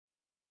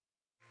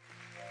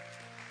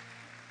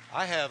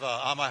I have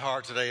on my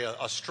heart today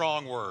a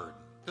strong word.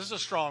 This is a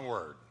strong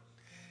word.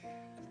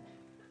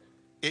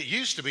 It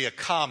used to be a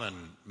common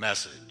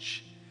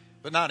message,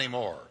 but not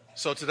anymore.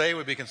 So today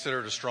would be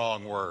considered a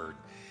strong word.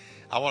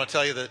 I want to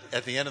tell you that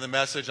at the end of the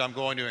message, I'm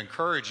going to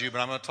encourage you,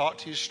 but I'm going to talk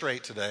to you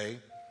straight today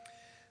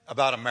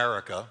about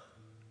America.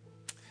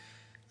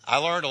 I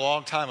learned a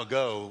long time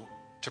ago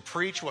to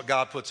preach what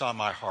God puts on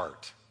my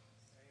heart.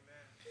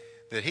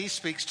 That He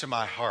speaks to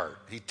my heart.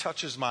 He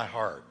touches my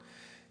heart.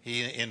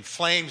 He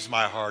inflames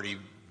my heart. He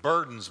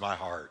burdens my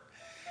heart.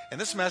 And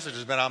this message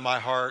has been on my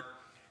heart,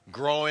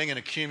 growing and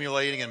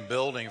accumulating and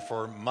building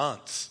for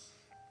months.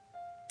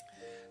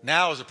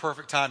 Now is a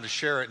perfect time to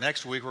share it.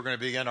 Next week, we're going to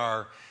begin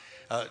our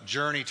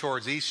journey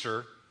towards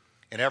Easter.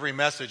 And every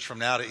message from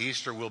now to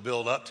Easter will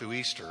build up to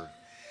Easter.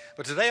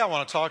 But today I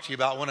want to talk to you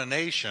about when a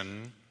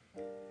nation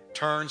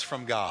turns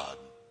from God.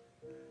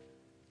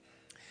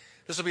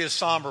 This will be a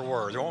somber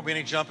word. There won't be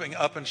any jumping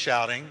up and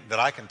shouting that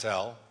I can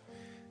tell.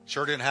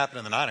 Sure didn't happen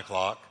in the 9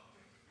 o'clock.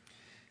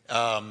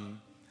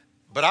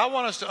 But I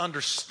want us to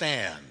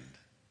understand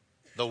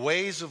the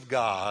ways of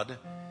God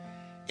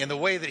in the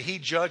way that He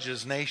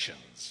judges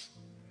nations.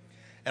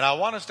 And I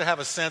want us to have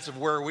a sense of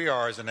where we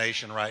are as a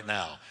nation right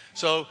now.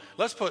 So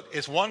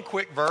it's one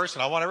quick verse,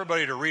 and I want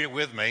everybody to read it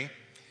with me.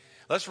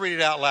 Let's read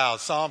it out loud.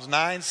 Psalms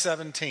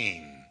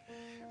 9:17.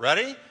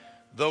 Ready?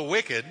 The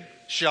wicked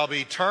shall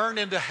be turned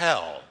into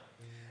hell,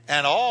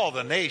 and all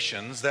the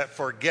nations that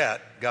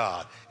forget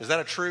God. Is that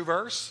a true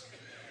verse?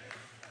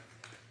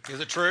 Is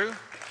it true?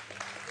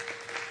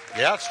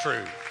 Yeah, it's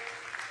true.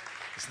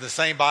 It's the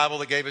same Bible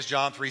that gave us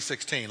John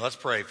 3:16. Let's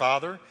pray.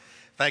 Father,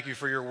 thank you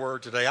for your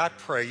word today. I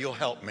pray you'll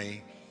help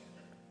me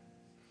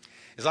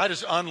as I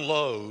just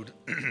unload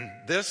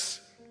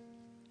this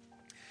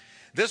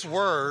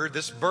word,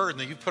 this burden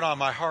that you've put on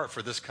my heart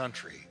for this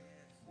country.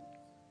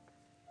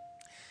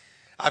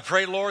 I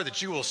pray, Lord,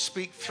 that you will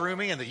speak through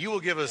me and that you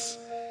will give us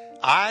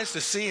eyes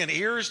to see and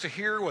ears to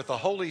hear what the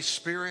Holy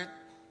Spirit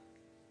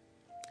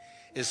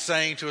is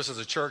saying to us as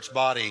a church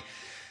body.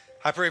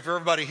 I pray for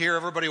everybody here,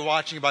 everybody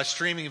watching by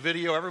streaming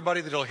video, everybody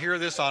that will hear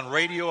this on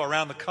radio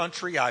around the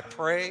country. I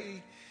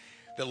pray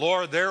that,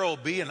 Lord, there will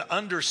be an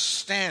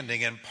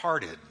understanding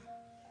imparted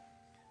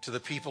to the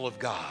people of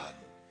God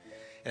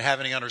and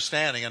having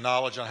understanding and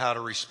knowledge on how to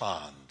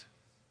respond.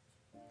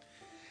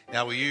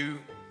 Now, will you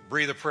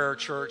breathe a prayer,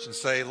 church, and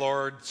say,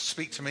 Lord,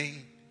 speak to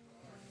me.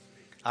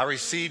 I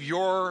receive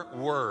your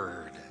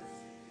word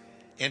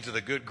into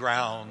the good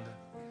ground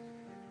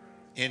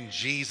in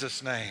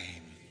Jesus'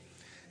 name.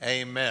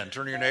 Amen.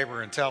 Turn to your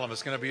neighbor and tell him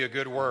it's going to be a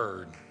good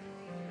word.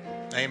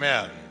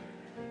 Amen.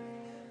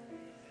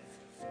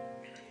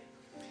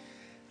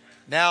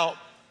 Now,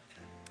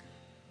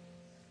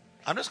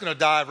 I'm just going to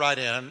dive right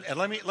in, and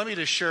let me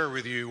just share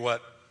with you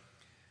what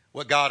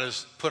God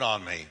has put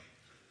on me.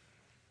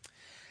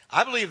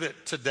 I believe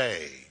that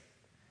today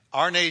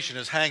our nation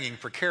is hanging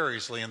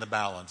precariously in the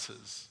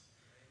balances.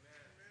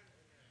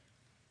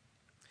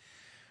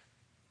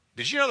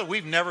 Did you know that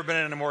we've never been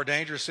in a more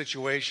dangerous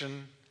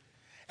situation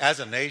as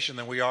a nation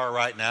than we are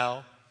right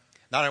now?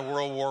 Not in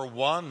World War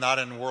I, not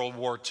in World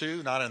War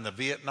II, not in the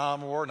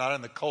Vietnam War, not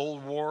in the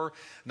Cold War,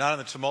 not in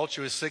the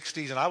tumultuous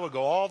 60s, and I would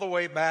go all the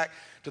way back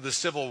to the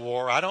Civil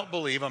War. I don't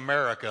believe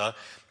America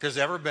has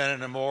ever been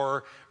in a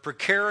more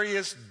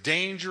precarious,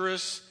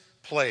 dangerous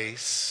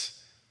place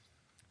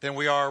than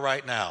we are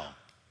right now.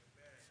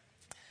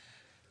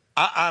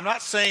 I'm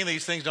not saying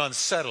these things to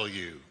unsettle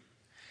you.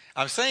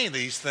 I'm saying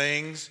these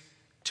things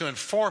to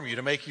inform you,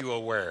 to make you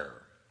aware.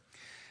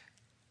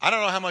 I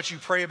don't know how much you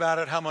pray about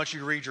it, how much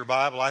you read your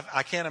Bible.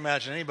 I can't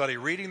imagine anybody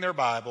reading their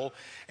Bible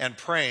and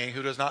praying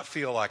who does not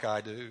feel like I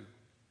do. Amen.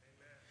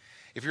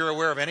 If you're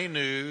aware of any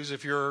news,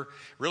 if you're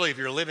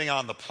living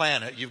on the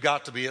planet, you've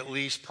got to be at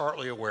least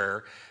partly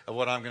aware of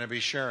what I'm going to be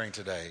sharing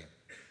today.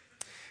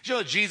 You know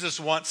what Jesus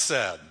once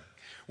said?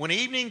 When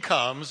evening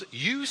comes,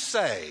 you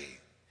say,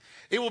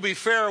 it will be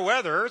fair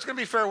weather. It's going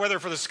to be fair weather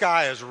for the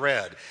sky is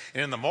red.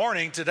 And in the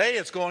morning, today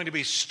it's going to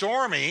be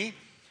stormy,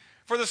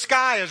 for the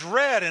sky is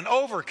red and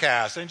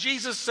overcast. And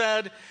Jesus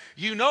said,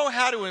 you know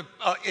how to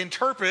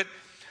interpret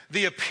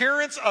the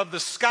appearance of the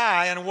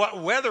sky and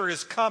what weather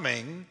is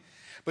coming,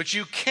 but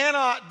you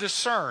cannot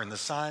discern the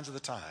signs of the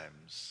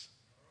times.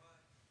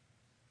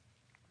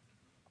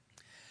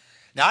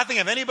 Now, I think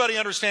if anybody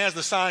understands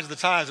the signs of the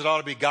times, it ought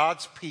to be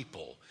God's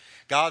people.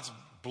 God's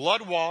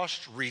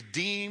blood-washed,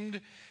 redeemed,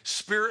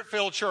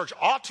 Spirit-filled church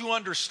ought to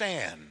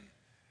understand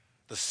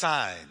the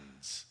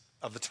signs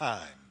of the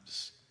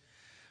times.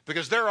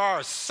 Because there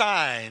are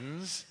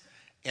signs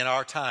in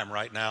our time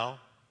right now.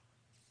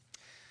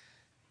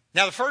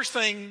 Now, the first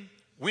thing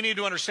we need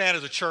to understand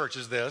as a church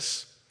is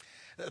this,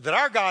 that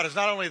our God is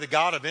not only the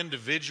God of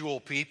individual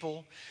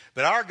people,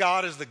 but our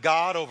God is the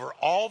God over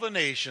all the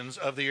nations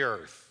of the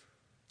earth.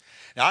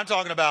 Now, I'm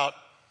talking about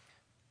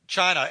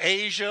China,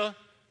 Asia,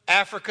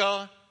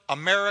 Africa,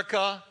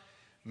 America,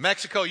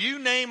 Mexico. You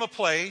name a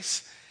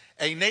place,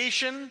 a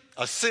nation,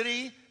 a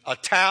city, a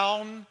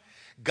town.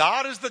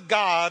 God is the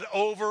God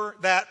over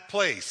that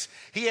place.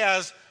 He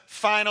has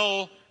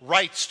final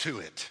rights to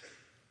it.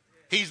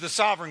 He's the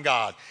sovereign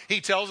God. He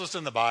tells us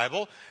in the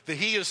Bible that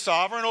he is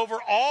sovereign over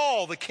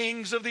all the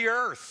kings of the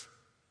earth.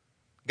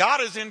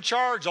 God is in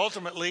charge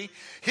ultimately.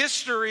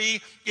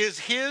 History is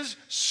his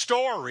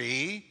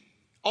story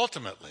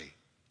ultimately.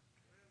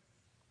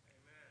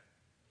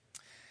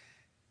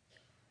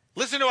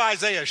 Listen to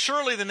Isaiah.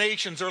 Surely the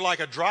nations are like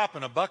a drop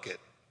in a bucket.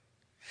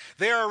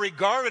 They are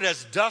regarded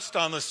as dust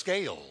on the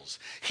scales.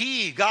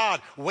 He,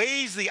 God,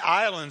 weighs the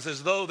islands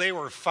as though they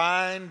were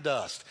fine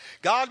dust.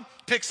 God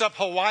picks up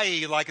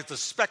Hawaii like it's a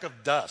speck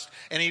of dust,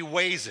 and he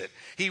weighs it.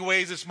 He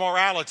weighs its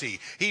morality.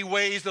 He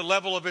weighs the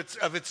level of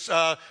its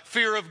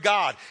fear of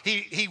God.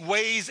 He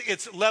weighs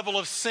its level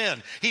of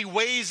sin. He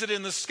weighs it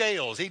in the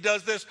scales. He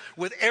does this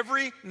with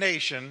every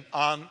nation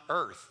on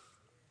earth.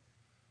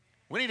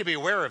 We need to be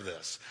aware of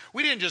this.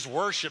 We didn't just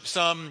worship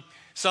some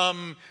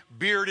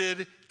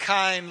bearded,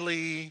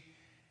 kindly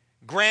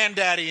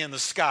granddaddy in the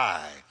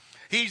sky.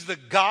 He's the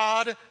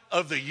God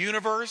of the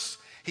universe.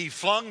 He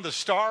flung the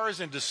stars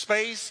into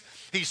space.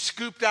 He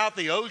scooped out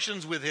the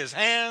oceans with his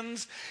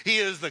hands. He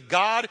is the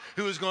God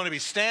who is going to be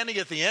standing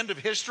at the end of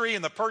history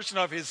in the person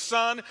of his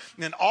Son,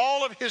 and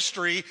all of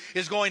history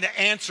is going to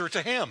answer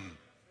to him.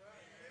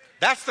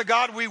 That's the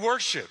God we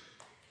worship.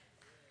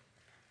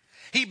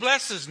 He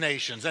blesses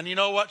nations. And you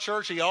know what,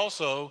 church? He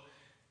also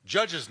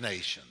judges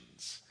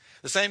nations.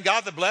 The same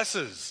God that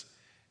blesses,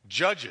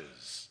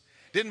 judges.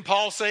 Didn't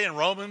Paul say in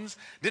Romans,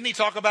 didn't he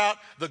talk about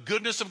the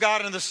goodness of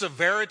God and the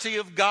severity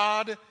of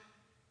God?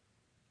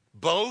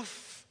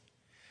 Both.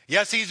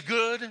 Yes, he's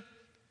good,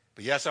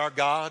 but yes, our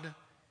God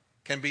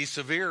can be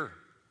severe.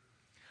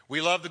 We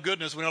love the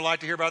goodness. We don't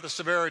like to hear about the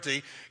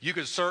severity. You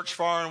could search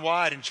far and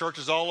wide in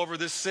churches all over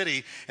this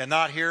city and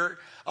not hear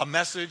a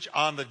message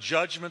on the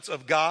judgments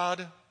of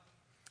God.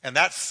 And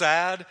that's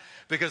sad,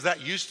 because that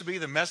used to be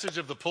the message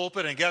of the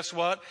pulpit. And guess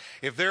what?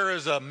 If there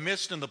is a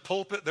mist in the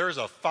pulpit, there is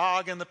a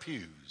fog in the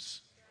pews.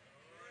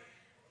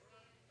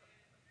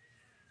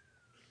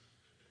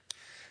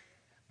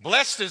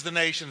 Blessed is the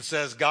nation,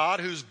 says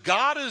God, whose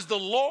God is the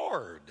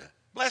Lord.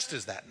 Blessed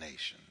is that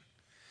nation.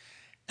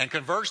 And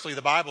conversely,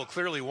 the Bible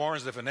clearly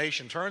warns that if a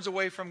nation turns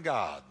away from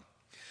God,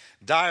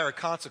 dire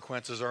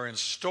consequences are in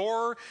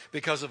store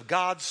because of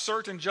God's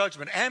certain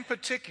judgment, and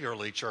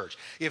particularly, church,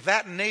 if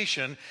that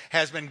nation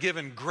has been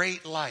given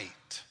great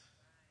light.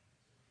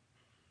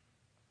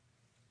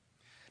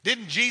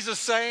 Didn't Jesus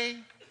say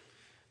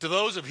to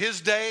those of his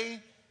day,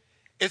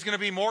 it's going to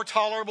be more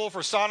tolerable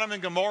for Sodom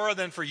and Gomorrah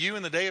than for you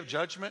in the day of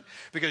judgment,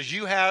 because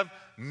you have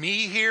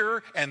me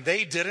here and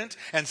they didn't,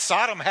 and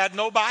Sodom had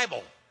no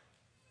Bible.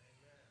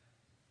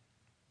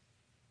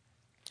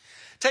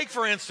 Take,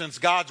 for instance,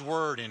 God's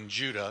word in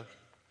Judah,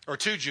 or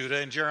to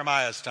Judah in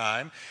Jeremiah's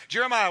time.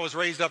 Jeremiah was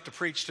raised up to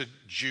preach to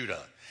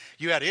Judah.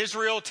 You had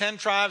Israel, 10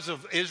 tribes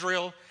of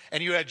Israel,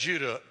 and you had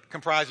Judah,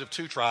 comprised of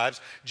 2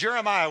 tribes.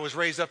 Jeremiah was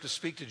raised up to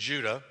speak to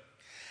Judah.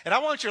 And I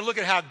want you to look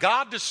at how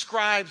God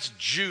describes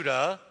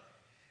Judah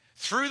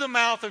through the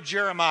mouth of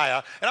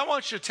Jeremiah. And I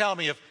want you to tell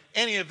me if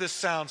any of this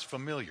sounds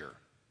familiar.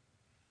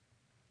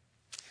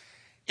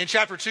 In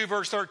chapter 2,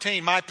 verse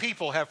 13, my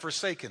people have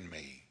forsaken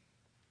me.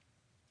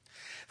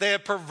 They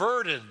have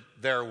perverted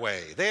their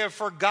way. They have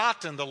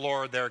forgotten the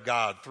Lord their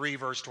God. 3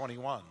 verse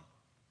 21.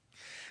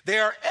 They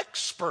are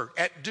expert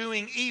at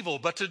doing evil,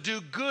 but to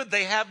do good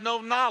they have no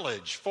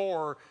knowledge.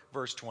 4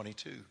 verse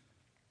 22.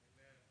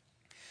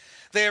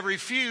 They have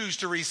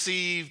refused to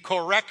receive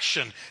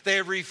correction. They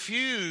have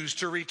refused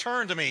to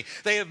return to me.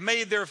 They have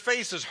made their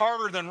faces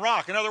harder than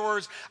rock. In other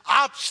words,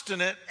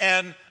 obstinate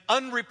and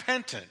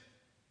unrepentant.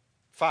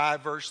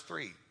 5 verse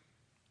 3.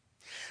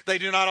 They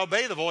do not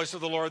obey the voice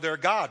of the Lord their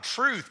God.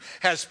 Truth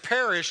has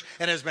perished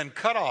and has been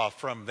cut off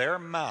from their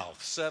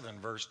mouth. 7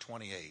 verse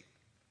 28.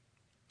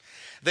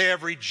 They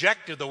have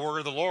rejected the word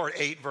of the Lord.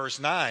 8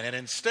 verse 9. And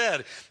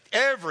instead,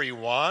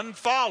 everyone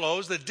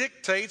follows the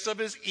dictates of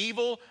his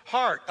evil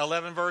heart.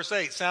 11 verse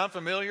 8. Sound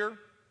familiar? Amen.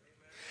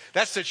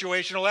 That's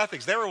situational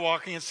ethics. They were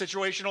walking in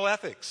situational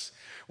ethics.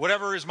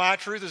 Whatever is my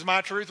truth is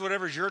my truth.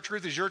 Whatever is your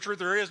truth is your truth.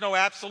 There is no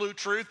absolute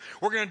truth.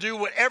 We're going to do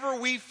whatever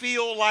we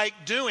feel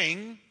like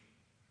doing.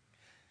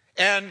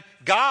 And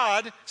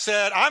God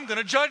said, I'm going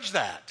to judge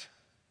that.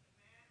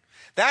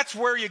 That's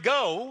where you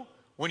go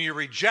when you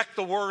reject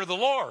the word of the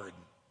Lord.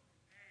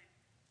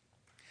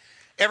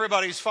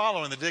 Everybody's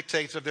following the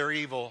dictates of their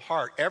evil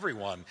heart.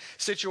 Everyone.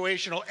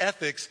 Situational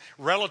ethics,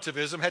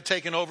 relativism had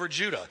taken over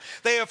Judah.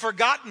 They have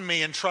forgotten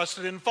me and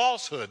trusted in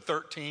falsehood.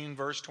 13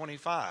 verse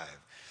 25.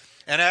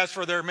 And as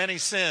for their many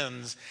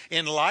sins,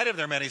 in light of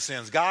their many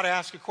sins, God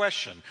asked a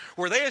question.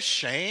 Were they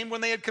ashamed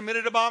when they had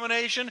committed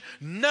abomination?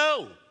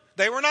 No.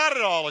 They were not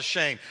at all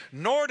ashamed,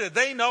 nor did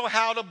they know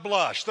how to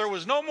blush. There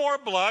was no more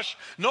blush,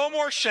 no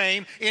more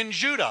shame in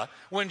Judah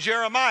when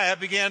Jeremiah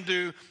began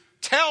to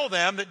tell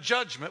them that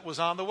judgment was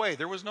on the way.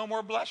 There was no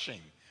more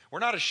blushing. We're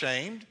not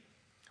ashamed.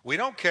 We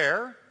don't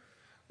care.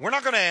 We're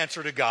not going to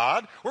answer to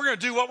God. We're going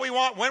to do what we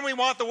want, when we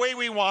want, the way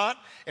we want,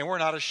 and we're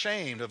not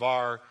ashamed of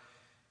our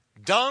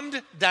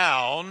dumbed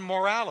down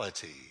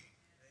morality.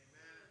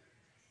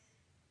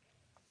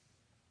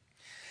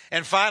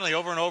 And finally,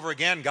 over and over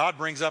again, God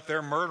brings up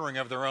their murdering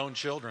of their own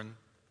children.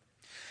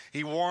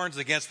 He warns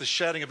against the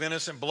shedding of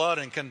innocent blood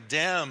and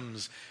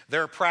condemns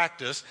their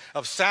practice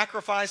of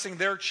sacrificing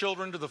their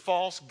children to the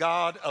false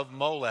god of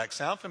Molech.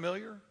 Sound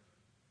familiar?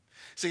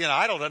 See, an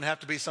idol doesn't have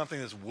to be something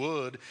that's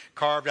wood,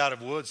 carved out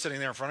of wood, sitting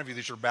there in front of you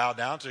that you're bowed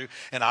down to.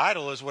 An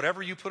idol is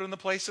whatever you put in the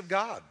place of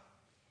God.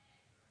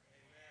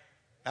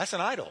 That's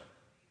an idol.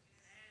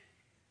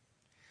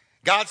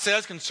 God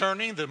says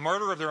concerning the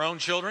murder of their own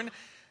children,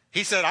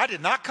 he said, I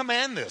did not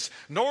command this,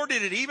 nor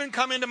did it even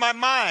come into my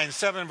mind,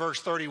 7 verse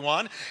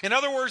 31. In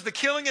other words, the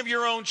killing of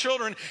your own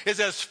children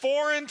is as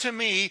foreign to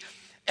me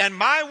and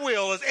my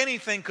will as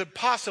anything could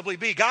possibly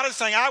be. God is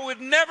saying, I would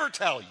never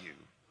tell you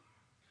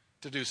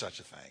to do such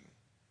a thing.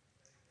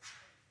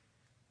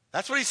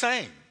 That's what he's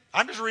saying.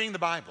 I'm just reading the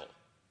Bible.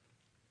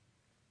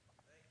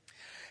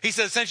 He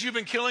says, since you've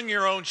been killing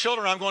your own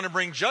children, I'm going to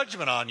bring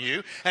judgment on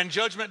you. And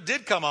judgment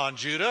did come on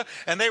Judah,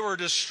 and they were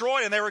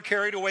destroyed, and they were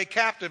carried away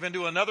captive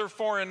into another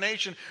foreign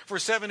nation for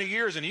 70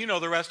 years. And you know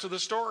the rest of the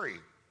story.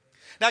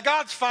 Now,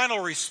 God's final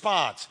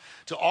response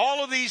to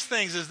all of these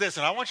things is this,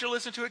 and I want you to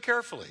listen to it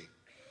carefully.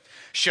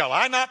 Shall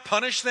I not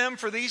punish them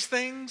for these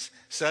things,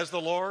 says the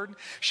Lord?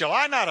 Shall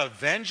I not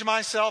avenge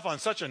myself on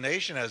such a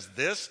nation as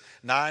this?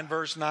 9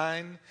 verse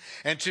 9.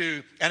 And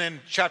in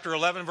chapter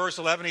 11 verse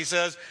 11 he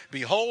says,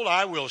 behold,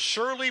 I will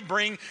surely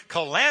bring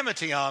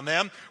calamity on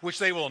them, which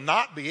they will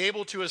not be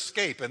able to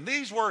escape. And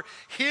these were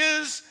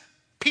his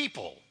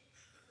people.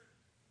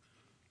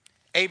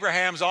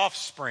 Abraham's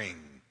offspring,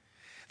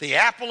 the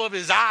apple of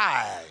his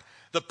eye,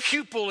 the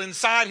pupil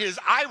inside his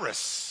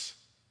iris.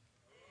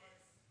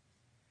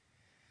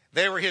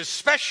 They were his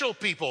special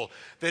people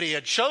that he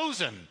had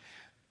chosen,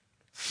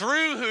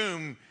 through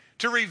whom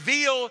to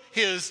reveal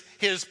his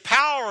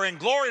power and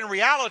glory and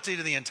reality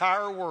to the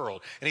entire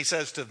world. And he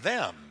says to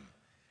them,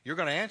 you're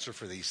going to answer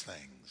for these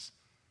things.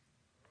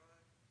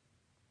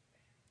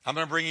 I'm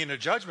going to bring you into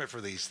judgment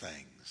for these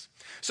things.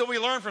 So we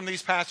learn from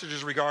these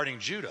passages regarding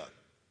Judah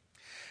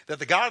that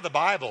the God of the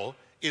Bible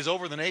is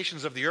over the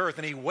nations of the earth,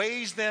 and he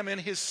weighs them in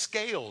his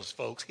scales,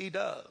 folks. He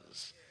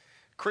does.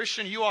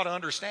 Christian, you ought to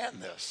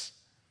understand this.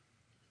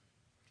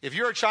 If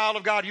you're a child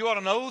of God, you ought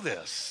to know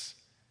this.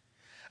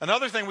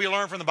 Another thing we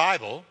learn from the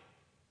Bible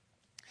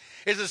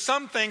is that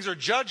some things are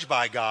judged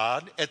by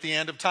God at the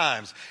end of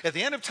times. At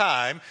the end of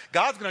time,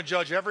 God's going to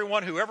judge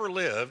everyone who ever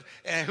lived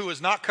and who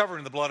is not covered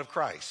in the blood of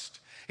Christ.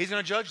 He's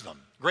going to judge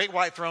them. Great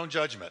white throne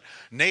judgment.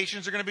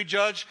 Nations are going to be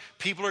judged.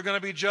 People are going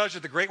to be judged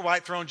at the great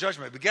white throne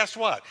judgment. But guess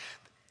what?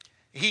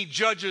 He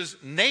judges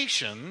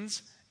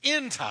nations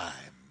in time,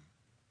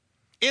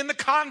 in the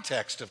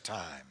context of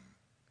time.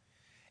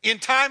 In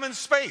time and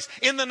space,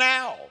 in the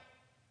now.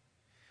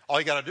 All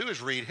you got to do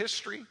is read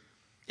history.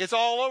 It's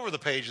all over the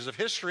pages of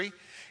history.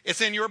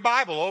 It's in your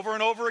Bible over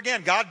and over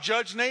again. God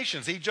judged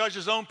nations. He judged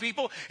his own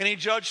people, and he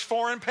judged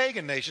foreign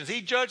pagan nations.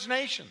 He judged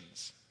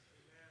nations.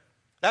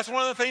 That's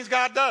one of the things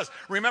God does.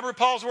 Remember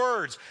Paul's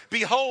words.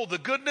 Behold, the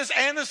goodness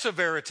and the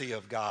severity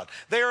of God.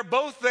 They are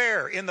both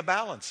there in the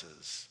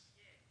balances.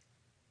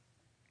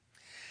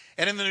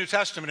 And in the New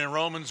Testament, in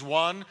Romans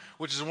 1,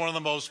 which is one of the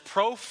most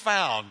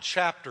profound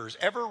chapters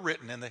ever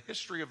written in the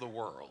history of the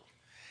world,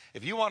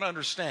 if you want to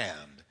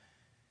understand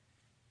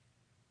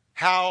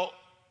how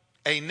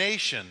a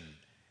nation,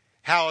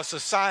 how a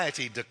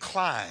society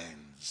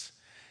declines,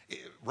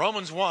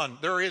 Romans 1,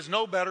 there is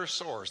no better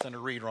source than to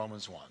read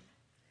Romans 1.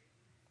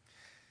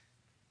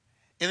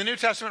 In the New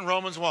Testament,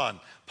 Romans 1,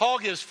 Paul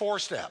gives 4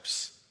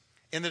 steps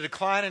in the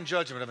decline and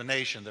judgment of a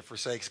nation that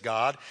forsakes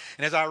God.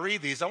 And as I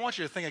read these, I want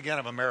you to think again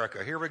of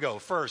America. Here we go.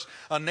 First,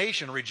 a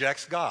nation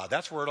rejects God.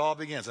 That's where it all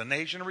begins. A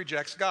nation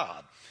rejects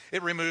God.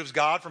 It removes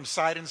God from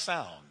sight and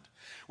sound.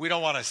 We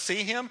don't want to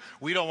see him.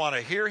 We don't want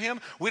to hear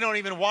him. We don't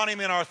even want him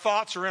in our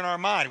thoughts or in our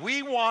mind.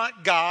 We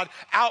want God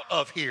out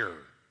of here.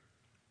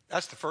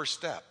 That's the first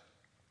step.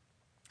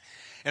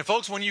 And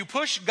folks, when you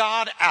push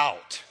God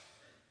out,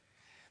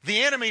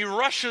 the enemy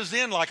rushes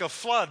in like a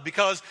flood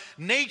because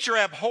nature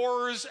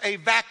abhors a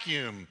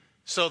vacuum,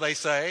 so they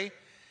say.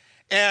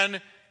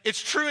 And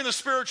it's true in the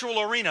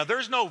spiritual arena.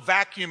 There's no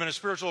vacuum in a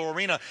spiritual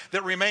arena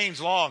that remains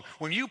long.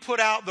 When you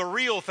put out the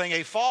real thing,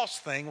 a false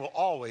thing will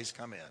always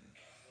come in.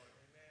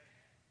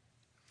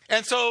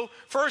 And so,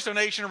 first, a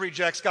nation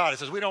rejects God. It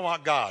says, we don't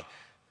want God.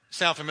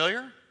 Sound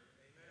familiar?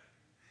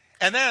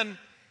 And then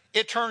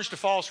it turns to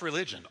false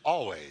religion,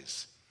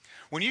 always.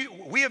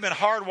 We have been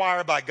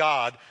hardwired by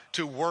God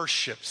to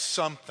worship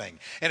something.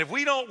 And if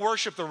we don't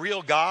worship the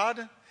real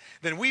God,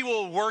 then we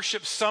will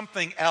worship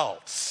something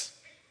else.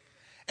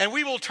 And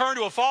we will turn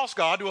to a false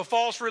God, to a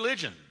false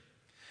religion.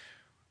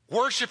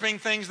 Worshiping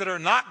things that are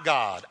not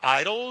God.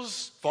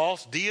 Idols,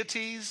 false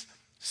deities,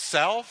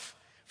 self,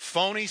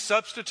 phony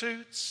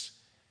substitutes.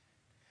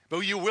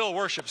 But you will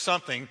worship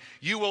something.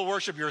 You will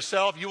worship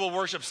yourself. You will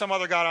worship some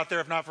other God out there,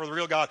 if not for the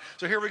real God.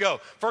 So here we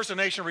go. First, a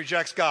nation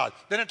rejects God.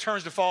 Then it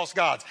turns to false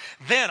gods.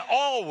 Then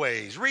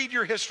always, read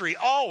your history,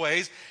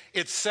 always,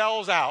 it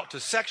sells out to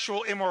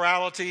sexual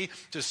immorality,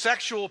 to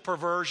sexual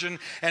perversion,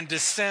 and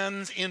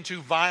descends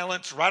into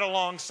violence right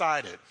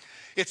alongside it.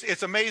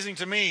 It's amazing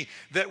to me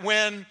that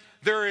when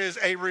there is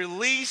a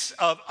release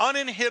of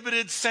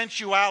uninhibited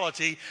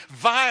sensuality,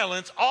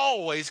 violence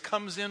always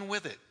comes in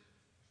with it.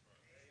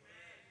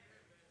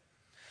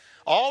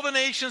 All the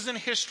nations in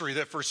history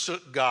that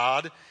forsook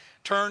God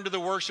turned to the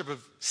worship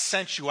of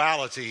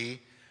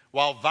sensuality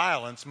while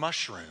violence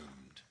mushroomed.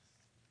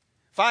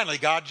 Finally,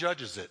 God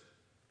judges it.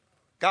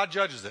 God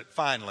judges it,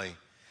 finally.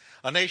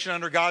 A nation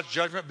under God's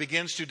judgment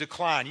begins to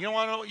decline. You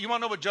want to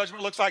know what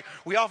judgment looks like?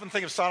 We often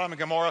think of Sodom and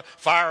Gomorrah,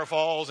 fire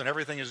falls and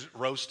everything is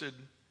roasted.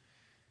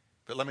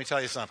 But let me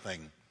tell you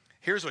something.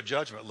 Here's what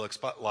judgment looks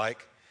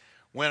like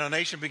when a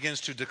nation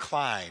begins to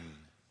decline,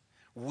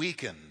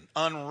 weaken,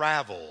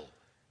 unravel,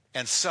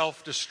 and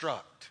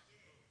self-destruct.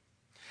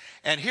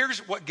 And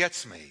here's what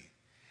gets me.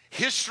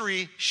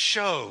 History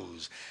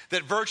shows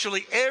that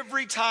virtually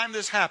every time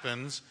this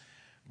happens,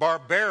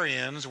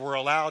 barbarians were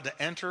allowed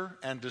to enter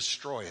and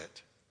destroy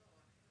it.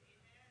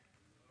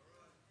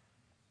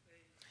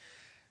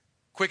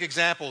 Quick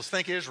examples,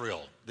 think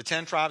Israel, the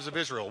 10 tribes of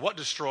Israel. What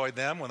destroyed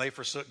them when they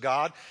forsook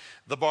God?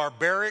 The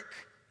barbaric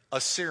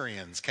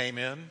Assyrians came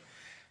in,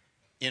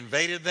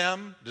 invaded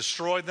them,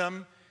 destroyed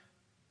them,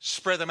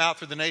 spread them out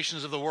through the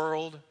nations of the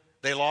world.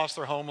 They lost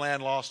their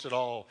homeland, lost it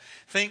all.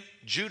 Think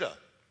Judah.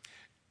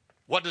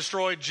 What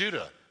destroyed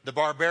Judah? The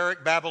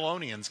barbaric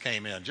Babylonians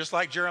came in, just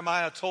like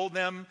Jeremiah told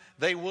them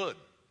they would.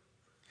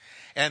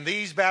 And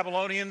these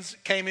Babylonians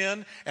came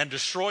in and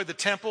destroyed the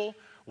temple,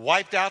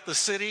 wiped out the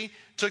city,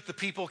 took the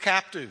people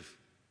captive.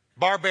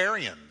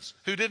 Barbarians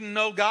who didn't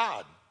know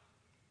God.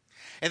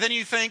 And then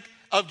you think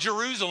of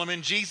Jerusalem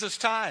in Jesus'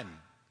 time.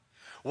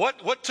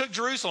 What took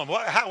Jerusalem?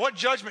 What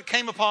judgment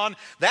came upon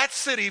that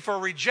city for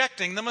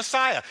rejecting the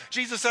Messiah?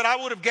 Jesus said, I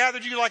would have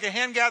gathered you like a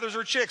hen gathers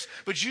her chicks,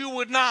 but you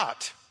would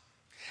not.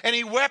 And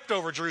he wept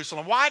over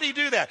Jerusalem. Why did he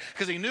do that?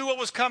 Because he knew what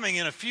was coming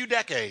in a few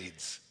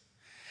decades.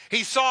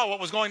 He saw what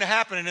was going to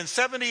happen. And in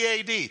 70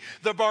 AD,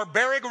 the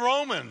barbaric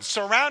Romans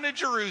surrounded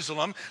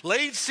Jerusalem,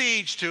 laid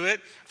siege to it,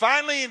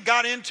 finally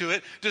got into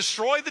it,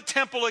 destroyed the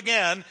temple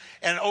again,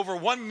 and over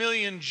 1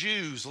 million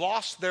Jews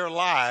lost their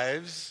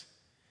lives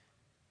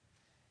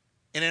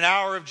in an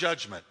hour of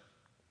judgment.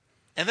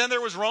 And then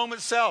there was Rome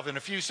itself. In a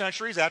few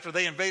centuries after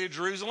they invaded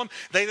Jerusalem,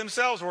 they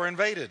themselves were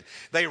invaded.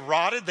 They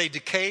rotted, they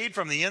decayed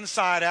from the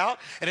inside out,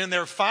 and in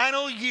their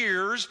final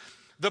years,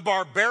 the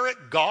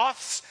barbaric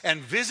Goths and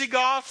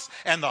Visigoths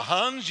and the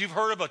Huns, you've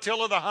heard of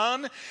Attila the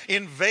Hun,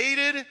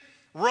 invaded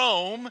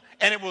Rome,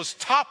 and it was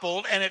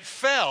toppled and it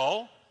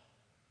fell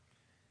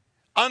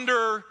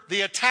under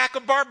the attack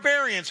of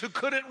barbarians who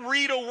couldn't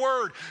read a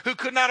word, who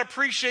could not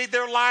appreciate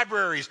their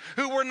libraries,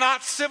 who were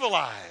not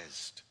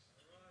civilized.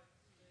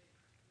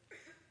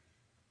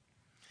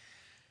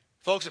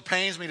 Folks, it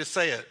pains me to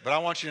say it, but I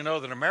want you to know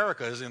that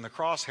America is in the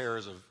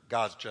crosshairs of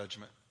God's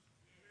judgment.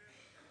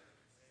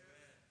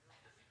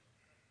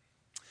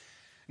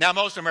 Now,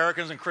 most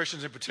Americans and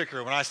Christians in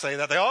particular, when I say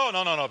that, they,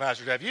 no,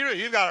 Pastor Jeff,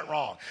 you've got it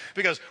wrong.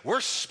 Because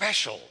we're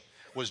special.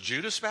 Was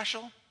Judah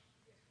special?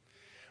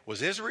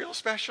 Was Israel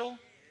special?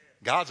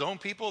 God's own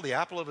people, the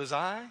apple of his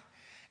eye?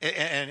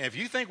 And if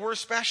you think we're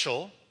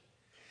special,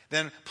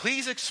 then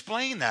please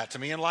explain that to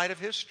me in light of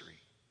history.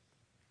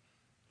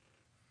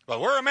 But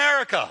we're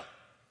America.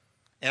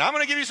 And I'm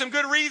going to give you some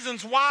good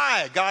reasons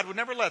why God would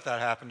never let that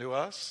happen to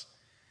us.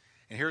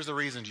 And here's the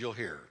reasons you'll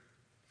hear.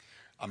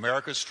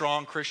 America's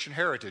strong Christian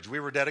heritage. We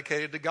were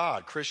dedicated to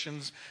God.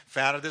 Christians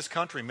founded this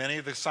country. Many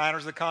of the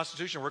signers of the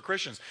Constitution were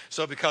Christians.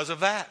 So because of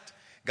that,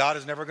 God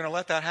is never going to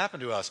let that happen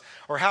to us.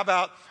 Or how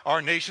about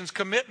our nation's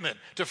commitment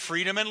to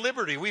freedom and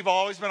liberty? We've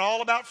always been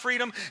all about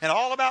freedom and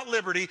all about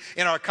liberty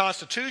in our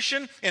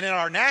Constitution and in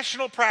our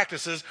national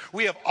practices.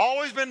 We have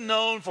always been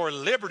known for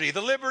liberty,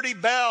 the Liberty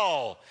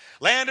Bell,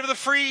 land of the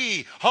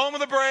free, home of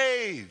the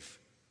brave.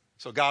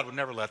 So God would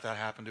never let that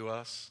happen to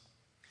us.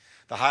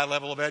 The high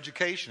level of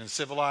education and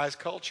civilized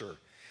culture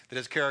that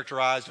has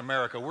characterized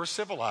America. We're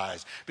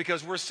civilized.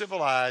 Because we're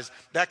civilized,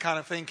 that kind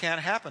of thing can't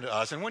happen to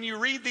us. And when you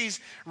read these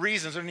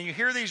reasons, and you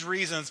hear these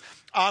reasons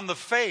on the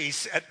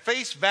face, at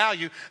face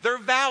value, they're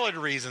valid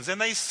reasons.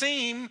 And they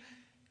seem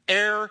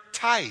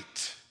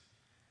airtight.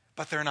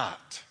 But they're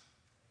not.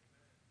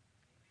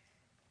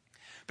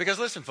 Because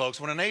listen,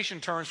 folks, when a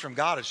nation turns from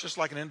God, it's just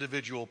like an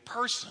individual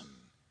person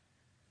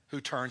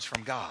who turns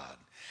from God.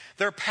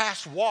 Their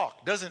past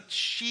walk doesn't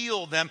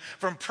shield them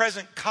from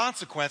present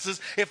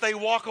consequences if they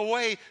walk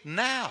away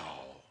now.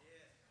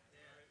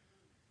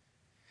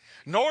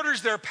 Nor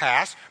does their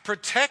past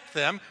protect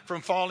them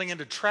from falling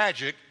into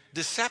tragic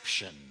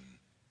deception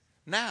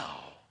now.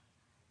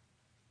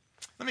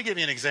 Let me give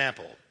you an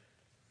example.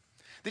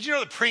 Did you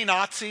know that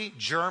pre-Nazi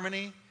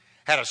Germany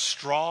had a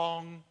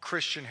strong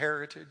Christian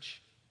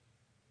heritage?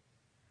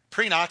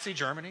 Pre-Nazi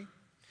Germany.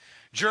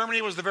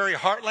 Germany was the very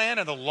heartland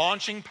and the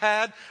launching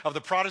pad of the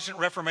Protestant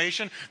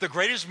Reformation. The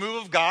greatest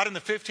move of God in the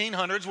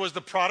 1500s was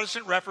the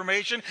Protestant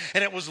Reformation,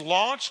 and it was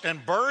launched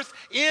and birthed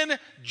in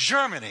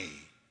Germany.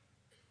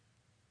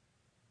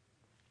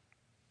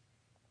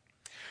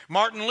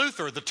 Martin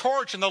Luther, the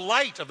torch and the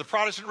light of the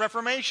Protestant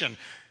Reformation,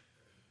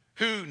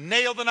 who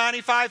nailed the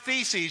 95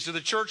 Theses to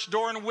the church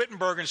door in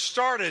Wittenberg and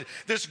started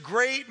this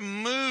great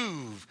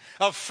move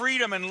of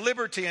freedom and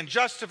liberty and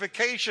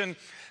justification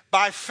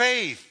by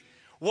faith,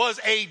 was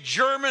a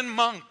German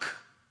monk,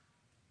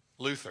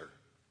 Luther.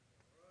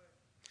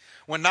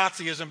 When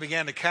Nazism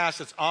began to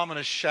cast its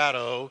ominous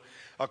shadow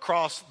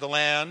across the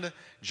land,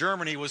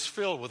 Germany was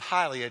filled with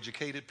highly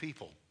educated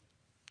people.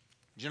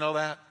 Did you know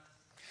that?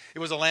 It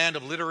was a land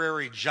of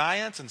literary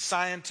giants and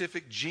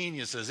scientific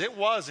geniuses. It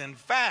was, in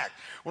fact,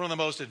 one of the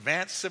most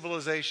advanced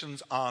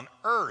civilizations on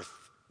earth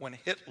when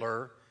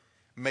Hitler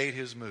made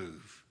his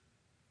move.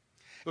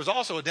 It was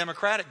also a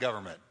democratic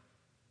government.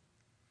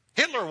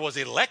 Hitler was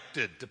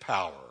elected to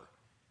power.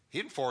 He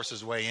didn't force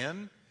his way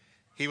in.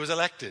 He was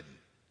elected.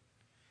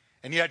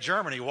 And yet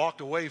Germany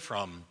walked away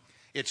from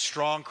its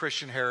strong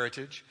Christian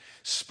heritage,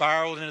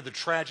 spiraled into the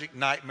tragic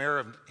nightmare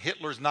of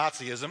Hitler's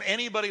Nazism.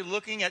 Anybody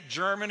looking at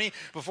Germany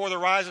before the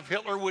rise of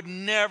Hitler would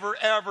never,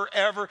 ever,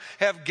 ever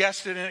have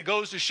guessed it. And it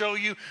goes to show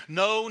you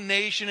no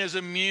nation is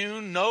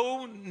immune.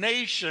 No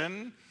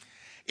nation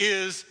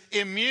is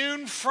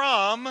immune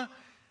from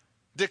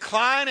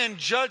decline and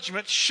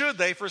judgment should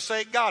they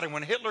forsake God. And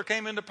when Hitler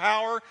came into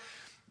power,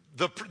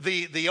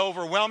 the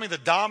overwhelming, the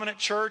dominant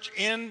church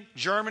in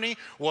Germany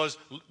was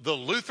the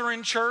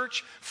Lutheran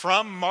Church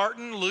from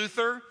Martin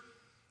Luther,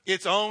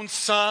 its own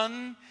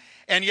son.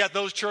 And yet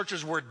those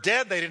churches were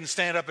dead. They didn't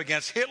stand up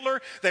against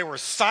Hitler. They were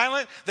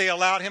silent. They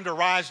allowed him to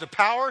rise to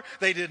power.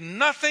 They did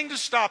nothing to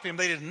stop him.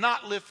 They did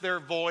not lift their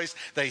voice.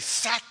 They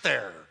sat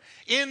there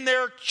in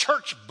their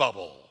church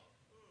bubble.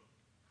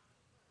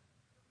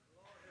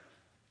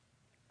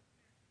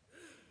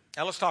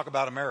 Now let's talk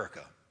about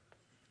America.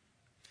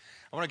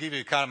 I want to give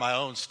you kind of my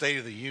own State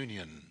of the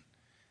Union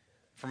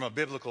from a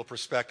biblical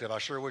perspective. I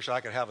sure wish I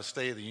could have a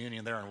State of the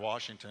Union there in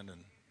Washington.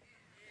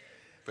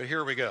 But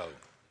here we go.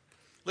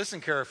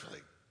 Listen carefully.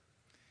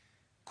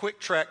 Quick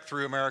trek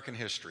through American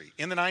history.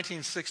 In the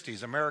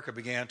 1960s, America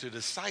began to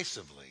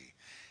decisively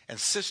and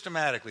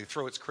systematically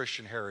throw its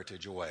Christian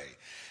heritage away.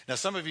 Now,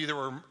 some of you that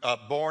were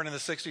born in the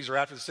 60s or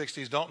after the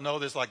 60s don't know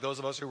this like those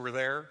of us who were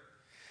there.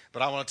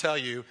 But I want to tell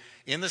you,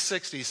 in the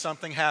 60s,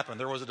 something happened.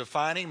 There was a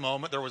defining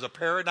moment. There was a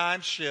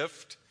paradigm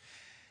shift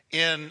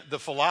in the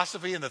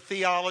philosophy and the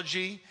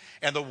theology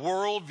and the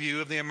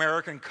worldview of the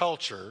American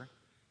culture.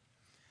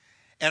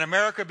 And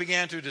America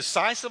began to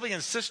decisively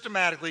and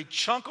systematically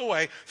chunk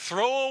away,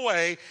 throw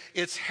away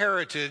its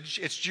heritage,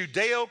 its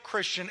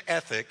Judeo-Christian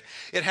ethic.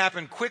 It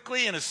happened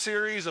quickly in a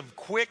series of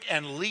quick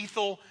and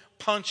lethal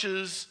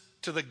punches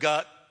to the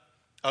gut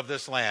of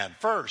this land.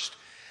 First,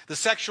 the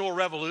sexual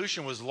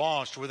revolution was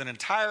launched with an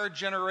entire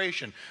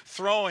generation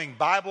throwing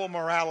Bible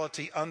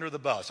morality under the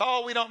bus.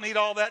 Oh, we don't need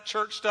all that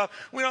church stuff.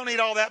 We don't need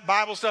all that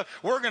Bible stuff.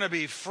 We're going to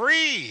be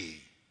free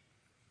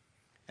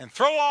and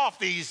throw off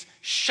these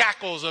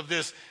shackles of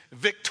this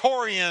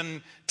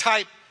Victorian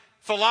type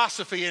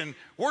philosophy, and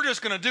we're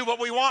just going to do what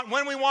we want,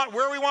 when we want,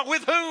 where we want,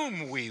 with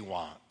whom we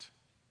want.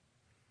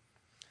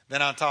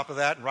 Then on top of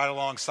that, and right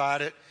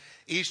alongside it,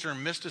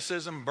 Eastern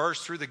mysticism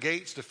burst through the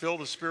gates to fill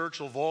the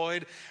spiritual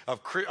void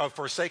of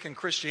forsaken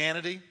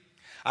Christianity.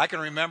 I can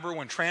remember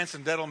when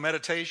transcendental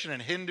meditation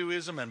and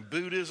Hinduism and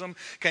Buddhism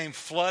came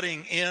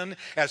flooding in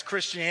as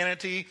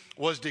Christianity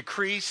was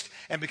decreased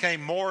and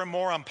became more and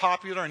more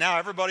unpopular. And now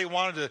everybody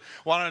wanted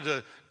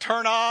to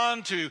turn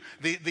on to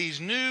these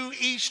new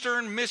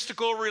Eastern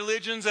mystical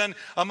religions, and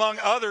among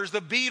others,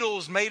 the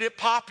Beatles made it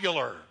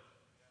popular.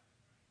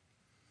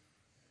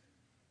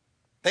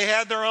 They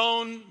had their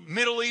own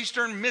Middle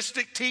Eastern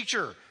mystic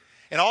teacher,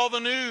 and all the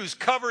news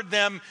covered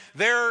them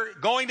there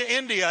going to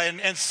India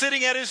and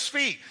sitting at his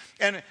feet.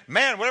 And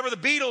man, whatever the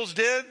Beatles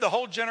did, the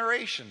whole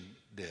generation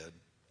did.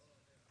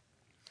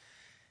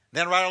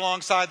 Then right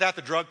alongside that,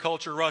 the drug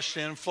culture rushed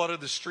in,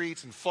 flooded the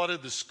streets and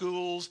flooded the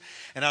schools.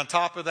 And on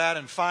top of that,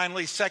 and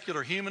finally,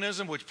 secular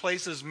humanism, which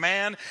places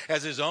man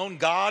as his own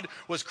God,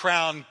 was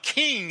crowned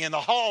king in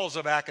the halls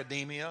of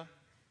academia.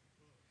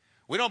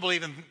 We don't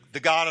believe in the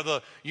God of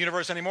the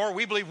universe anymore.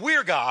 We believe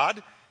we're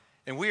God,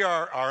 and we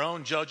are our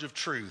own judge of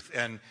truth.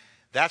 And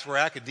that's where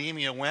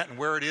academia went and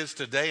where it is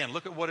today. And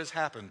look at what has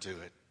happened to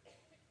it.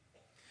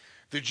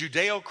 The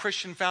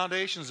Judeo-Christian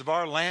foundations of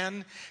our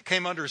land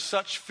came under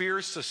such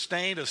fierce,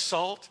 sustained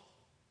assault.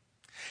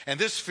 And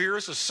this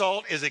fierce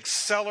assault is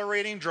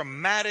accelerating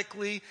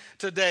dramatically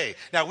today.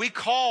 Now, we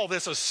call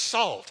this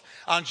assault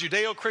on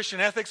Judeo-Christian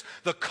ethics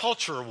the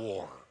culture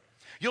war.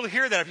 You'll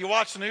hear that if you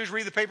watch the news,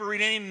 read the paper, read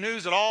any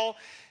news at all.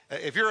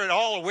 If you're at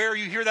all aware,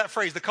 you hear that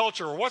phrase, the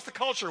culture war. What's the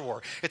culture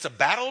war? It's a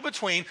battle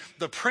between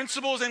the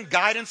principles and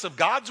guidance of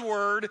God's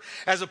word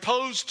as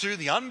opposed to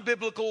the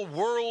unbiblical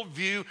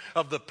worldview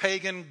of the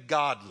pagan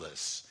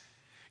godless.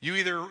 You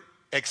either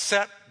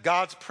accept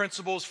God's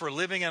principles for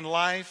living and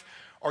life,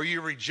 or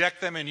you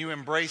reject them and you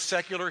embrace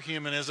secular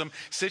humanism,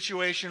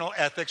 situational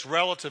ethics,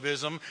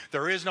 relativism.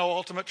 There is no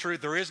ultimate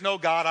truth. There is no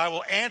God. I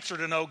will answer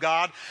to no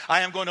God.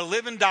 I am going to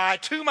live and die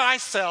to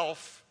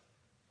myself.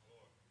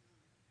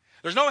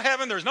 There's no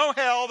heaven. There's no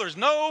hell. There's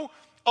no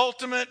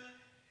ultimate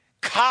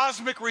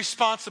cosmic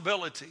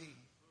responsibility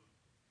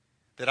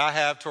that I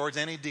have towards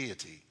any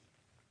deity.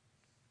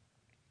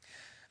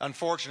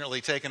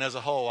 Unfortunately, taken as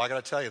a whole, I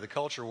got to tell you, the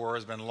culture war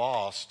has been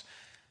lost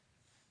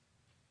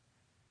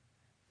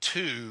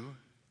to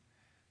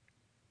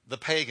the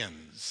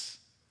pagans,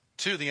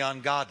 to the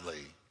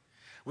ungodly.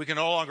 We can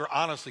no longer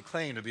honestly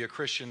claim to be a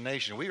Christian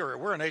nation.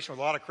 We're a nation with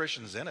a lot of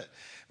Christians in it.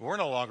 But we're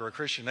no longer a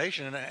Christian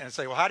nation. And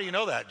say, well, how do you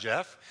know that,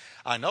 Jeff?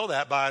 I know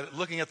that by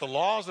looking at the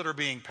laws that are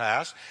being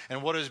passed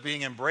and what is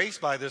being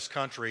embraced by this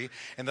country.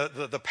 And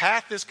the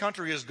path this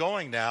country is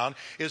going down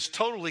is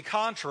totally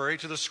contrary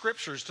to the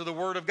scriptures, to the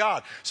Word of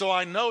God. So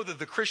I know that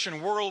the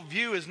Christian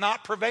worldview is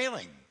not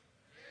prevailing.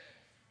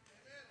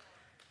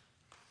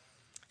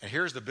 And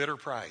here's the bitter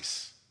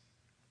price.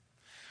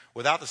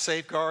 Without the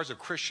safeguards of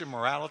Christian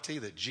morality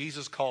that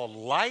Jesus called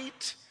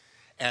light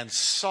and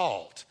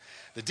salt,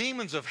 the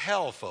demons of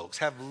hell, folks,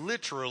 have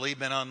literally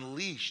been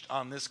unleashed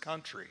on this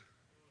country.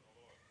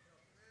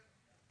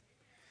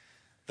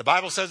 The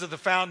Bible says that the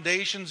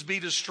foundations be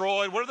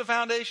destroyed. What are the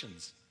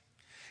foundations?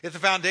 If the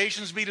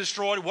foundations be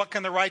destroyed, what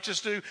can the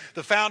righteous do?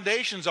 The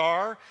foundations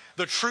are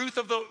the truth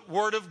of the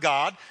Word of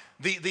God,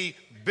 the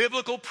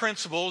biblical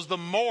principles, the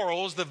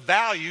morals, the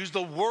values,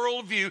 the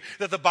worldview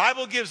that the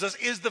Bible gives us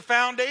is the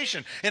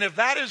foundation. And if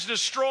that is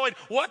destroyed,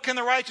 what can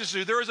the righteous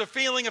do? There is a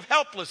feeling of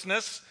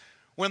helplessness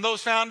when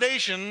those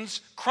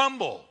foundations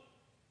crumble.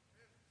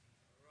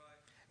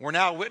 We're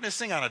now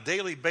witnessing on a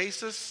daily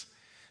basis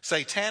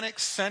satanic,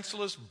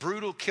 senseless,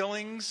 brutal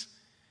killings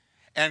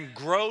and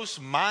gross,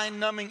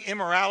 mind-numbing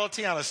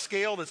immorality on a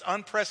scale that's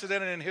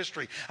unprecedented in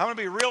history. I'm going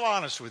to be real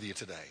honest with you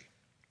today.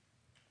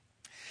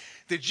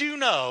 Did you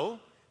know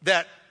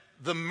that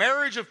the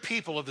marriage of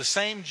people of the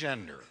same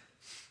gender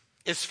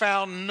is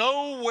found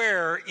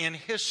nowhere in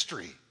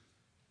history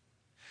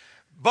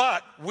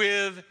but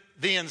with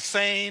the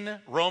insane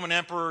Roman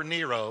Emperor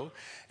Nero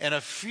and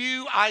a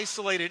few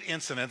isolated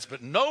incidents,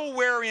 but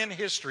nowhere in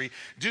history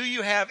do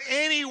you have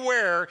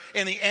anywhere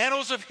in the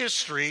annals of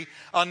history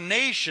a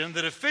nation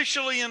that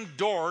officially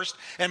endorsed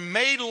and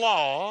made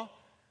law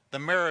the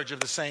marriage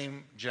of the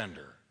same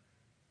gender.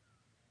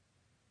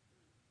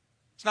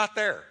 It's not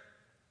there.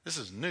 This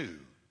is new.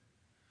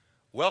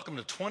 Welcome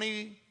to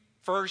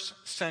 21st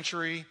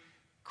century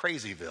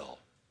Crazyville.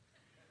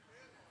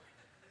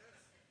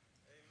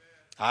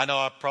 I know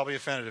I probably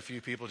offended a few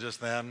people just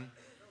then.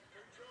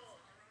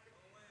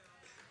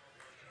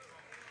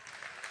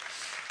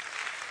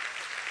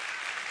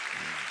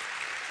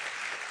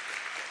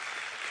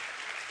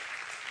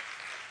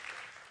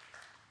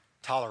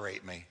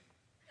 Tolerate me.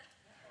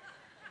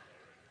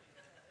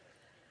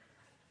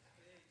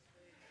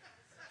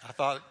 I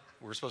thought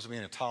we were supposed to be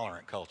in a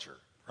tolerant culture,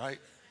 right?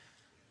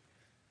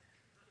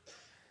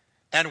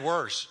 And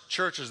worse,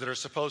 churches that are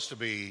supposed to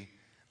be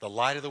the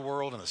light of the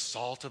world and the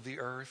salt of the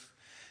earth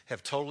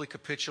have totally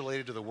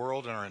capitulated to the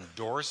world and are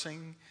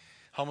endorsing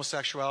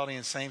homosexuality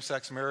and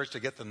same-sex marriage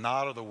to get the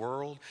nod of the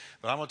world.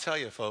 But I'm going to tell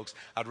you, folks,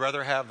 I'd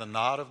rather have the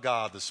nod of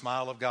God, the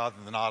smile of God,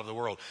 than the nod of the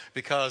world.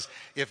 Because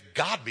if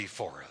God be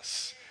for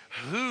us,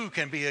 who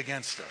can be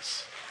against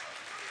us?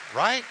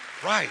 Right?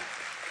 Right.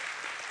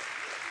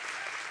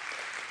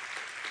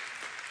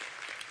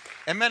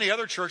 And many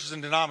other churches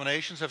and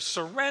denominations have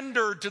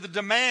surrendered to the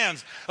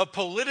demands of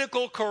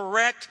political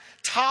correct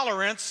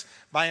tolerance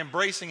by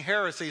embracing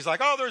heresies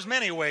like, oh, there's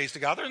many ways to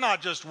God. There's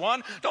not just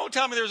one. Don't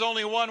tell me there's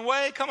only one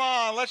way. Come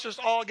on, let's just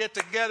all get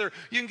together.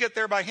 You can get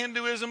there by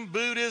Hinduism,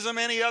 Buddhism,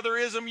 any other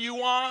ism you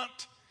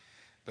want.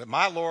 But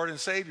my Lord and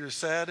Savior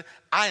said,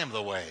 I am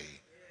the way.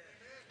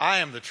 I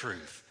am the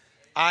truth.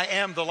 I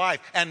am the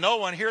life. And no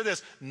one, hear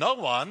this, no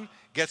one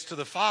gets to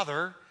the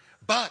Father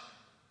but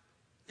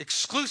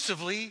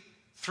exclusively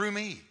through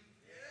me.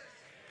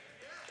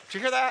 Did you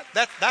hear that?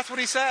 That's what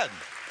he said.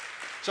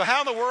 So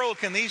how in the world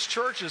can these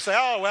churches say,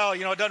 oh, well,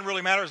 it doesn't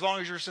really matter as long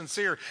as you're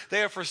sincere? They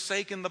have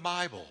forsaken the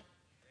Bible.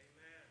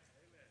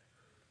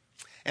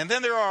 And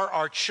then there are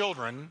our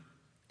children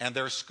and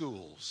their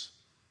schools.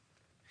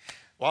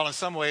 While in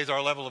some ways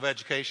our level of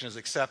education is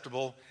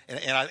acceptable and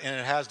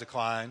it has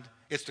declined,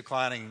 it's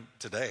declining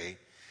today.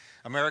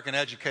 American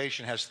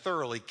education has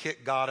thoroughly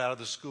kicked God out of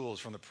the schools.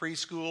 From the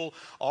preschool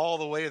all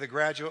the way to the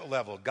graduate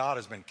level, God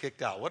has been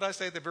kicked out. What did I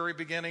say at the very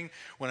beginning?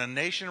 When a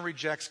nation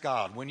rejects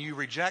God, when you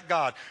reject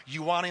God,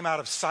 you want him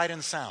out of sight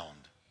and sound.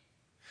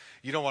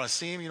 You don't want to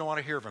see him, you don't want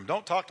to hear from him.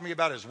 Don't talk to me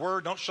about his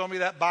word. Don't show me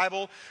that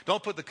Bible.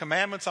 Don't put the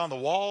commandments on the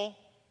wall.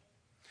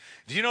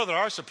 Do you know that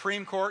our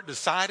Supreme Court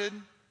decided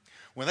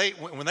when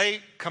they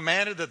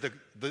commanded that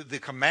the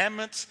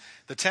commandments,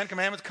 the 10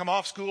 commandments, come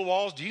off school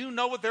walls? Do you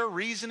know what their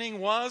reasoning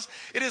was?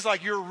 It is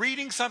like you're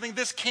reading something,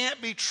 this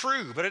can't be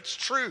true, but it's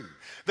true.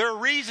 Their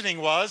reasoning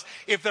was,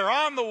 if they're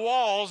on the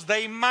walls,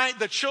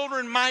 the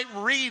children might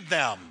read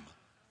them.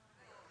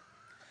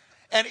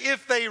 And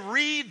if they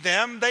read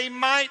them, they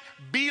might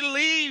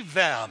believe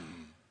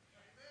them.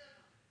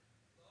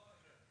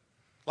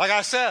 Like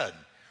I said,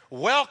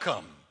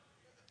 welcome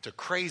to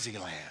crazy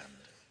land.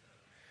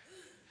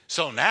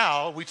 So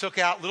now we took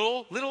out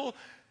little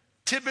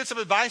tidbits of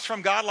advice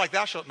from God like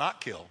thou shalt not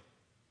kill.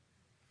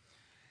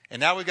 And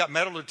now we've got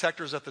metal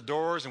detectors at the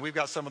doors, and we've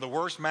got some of the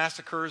worst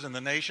massacres in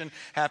the nation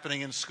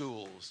happening in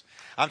schools.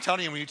 I'm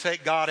telling you, when you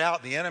take God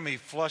out, the enemy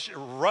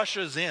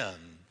rushes in.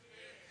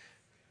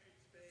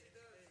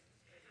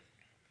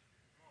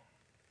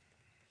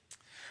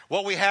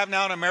 What we have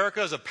now in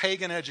America is a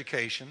pagan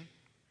education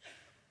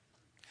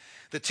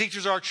that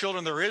teaches our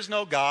children there is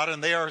no God,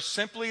 and they are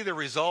simply the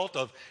result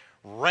of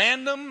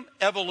random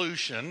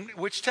evolution,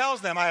 which tells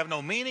them I have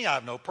no meaning, I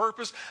have no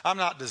purpose, I'm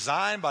not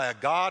designed by a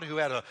God who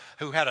had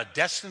a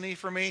destiny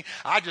for me.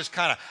 I just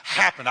kind of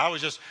happened. I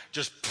was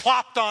just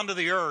plopped onto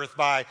the earth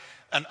by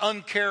an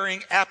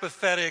uncaring,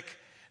 apathetic,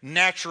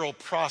 natural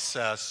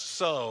process.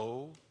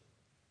 So,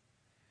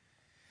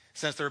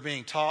 since they're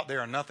being taught they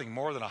are nothing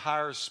more than a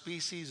higher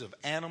species of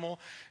animal,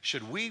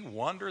 should we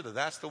wonder that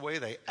that's the way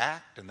they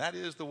act? And that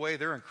is the way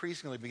they're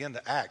increasingly begin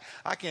to act.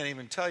 I can't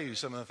even tell you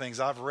some of the things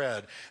I've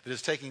read that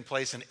is taking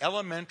place in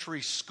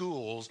elementary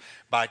schools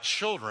by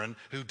children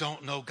who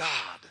don't know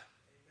God.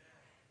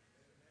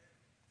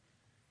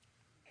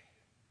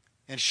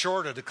 In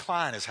short, a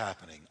decline is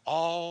happening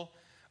all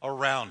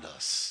around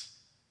us.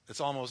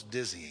 It's almost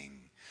dizzying.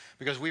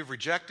 Because we've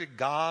rejected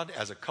God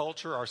as a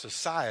culture, our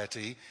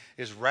society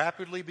is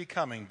rapidly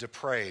becoming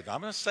depraved.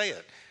 I'm going to say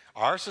it.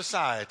 Our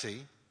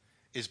society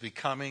is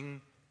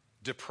becoming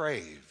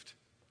depraved.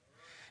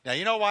 Now,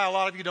 you know why a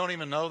lot of you don't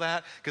even know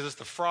that? Because it's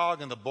the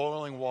frog in the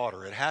boiling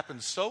water. It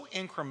happens so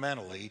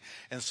incrementally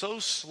and so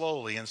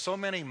slowly and so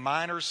many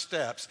minor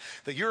steps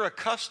that you're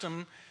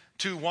accustomed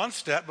to one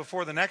step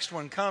before the next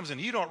one comes,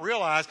 and you don't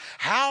realize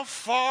how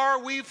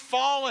far we've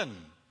fallen.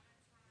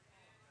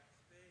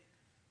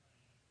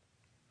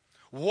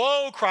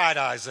 Woe, cried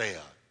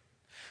Isaiah,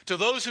 to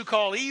those who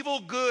call evil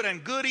good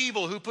and good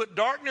evil, who put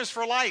darkness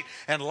for light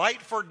and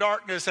light for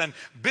darkness and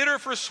bitter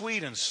for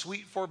sweet and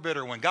sweet for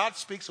bitter. When God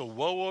speaks a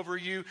woe over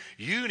you,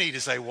 you need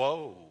to say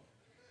woe.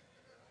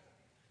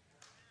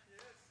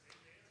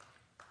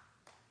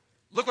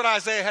 Look what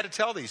Isaiah had to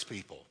tell these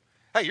people.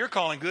 Hey, you're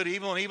calling good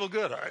evil and evil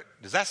good. All right.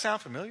 Does that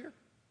sound familiar?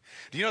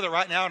 Do you know that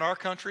right now in our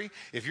country,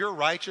 if you're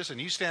righteous and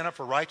you stand up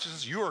for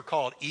righteousness, you are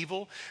called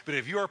evil. But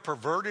if you are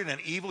perverted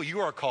and evil, you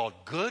are called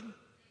good.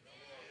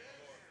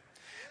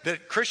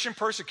 That Christian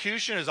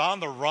persecution is on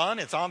the run,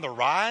 it's on the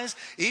rise,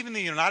 even in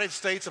the United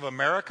States of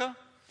America.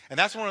 And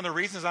that's one of the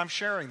reasons I'm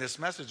sharing this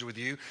message with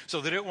you, so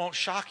that it won't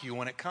shock you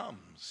when it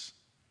comes.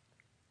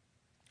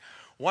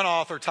 One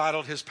author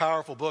titled his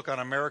powerful book on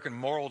American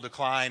moral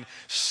decline,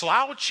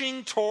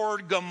 Slouching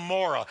Toward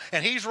Gomorrah.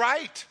 And he's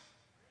right.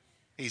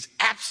 He's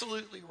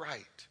absolutely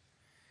right.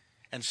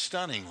 And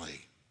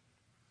stunningly,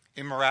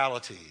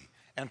 immorality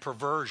and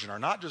perversion are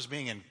not just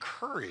being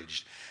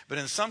encouraged, but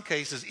in some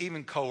cases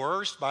even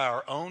coerced by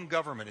our own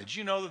government. Did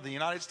you know that the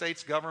United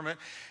States government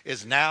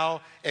is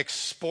now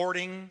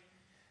exporting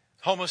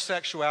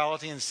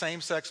homosexuality and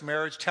same-sex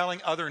marriage,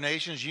 telling other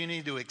nations you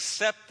need to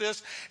accept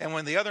this, and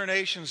when the other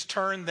nations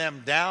turn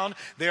them down,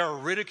 they are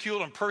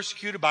ridiculed and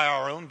persecuted by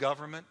our own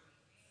government?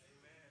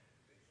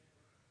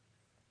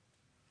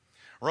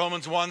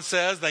 Romans 1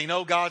 says they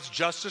know God's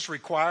justice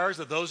requires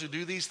that those who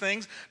do these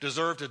things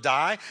deserve to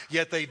die,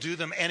 yet they do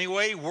them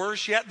anyway.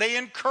 Worse yet, they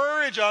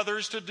encourage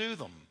others to do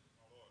them.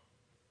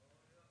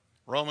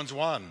 Romans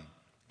 1,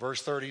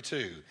 verse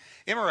 32.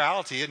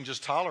 Immorality isn't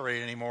just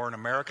tolerated anymore in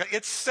America,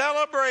 it's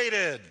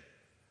celebrated.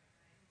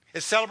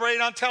 It's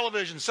celebrated on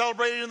television,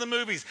 celebrated in the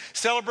movies,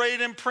 celebrated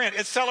in print.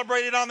 It's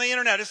celebrated on the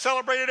internet. It's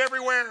celebrated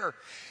everywhere.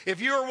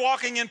 If you're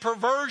walking in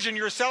perversion,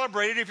 you're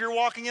celebrated. If you're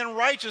walking in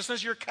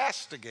righteousness, you're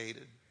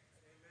castigated.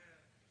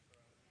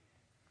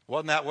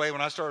 Wasn't that way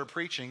when I started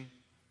preaching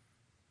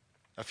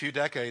a few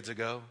decades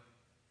ago.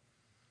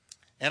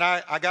 And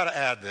I got to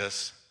add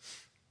this,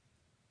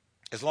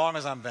 as long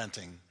as I'm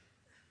venting.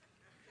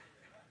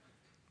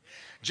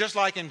 Just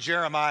like in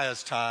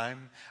Jeremiah's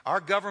time, our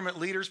government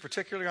leaders,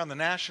 particularly on the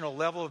national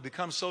level, have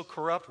become so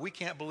corrupt we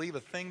can't believe a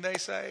thing they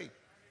say.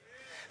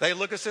 They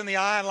look us in the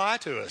eye and lie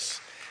to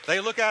us. They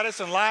look at us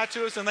and lie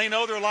to us, and they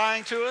know they're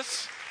lying to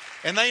us.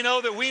 And they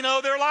know that we know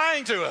they're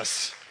lying to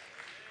us.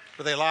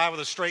 But they lie with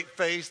a straight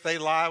face. They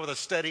lie with a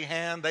steady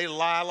hand. They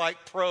lie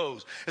like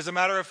pros. As a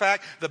matter of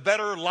fact, the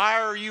better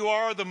liar you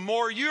are, the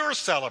more you're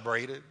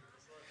celebrated.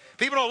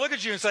 People don't look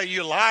at you and say,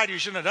 you lied, you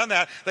shouldn't have done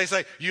that. They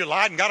say, you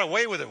lied and got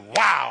away with it.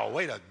 Wow,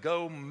 way to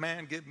go,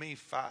 man, give me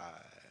 5.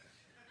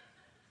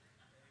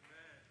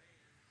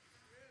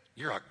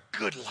 You're a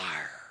good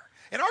liar.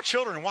 And our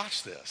children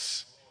watch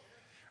this.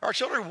 Our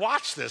children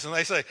watch this and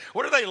they say,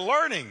 what are they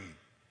learning?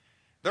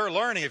 They're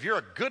learning if you're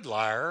a good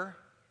liar,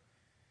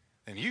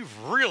 then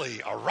you've really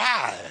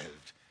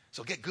arrived.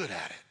 So get good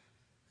at it.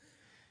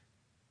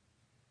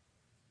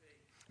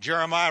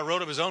 Jeremiah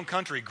wrote of his own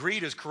country,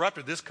 greed has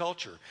corrupted this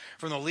culture.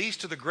 From the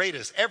least to the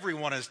greatest,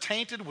 everyone is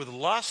tainted with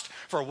lust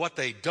for what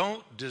they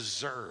don't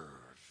deserve.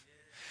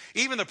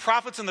 Even the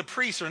prophets and the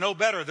priests are no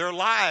better. Their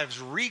lives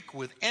reek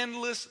with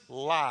endless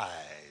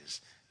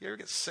lies. You ever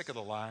get sick of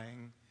the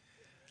lying?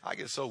 I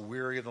get so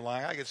weary of the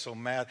lying. I get so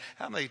mad.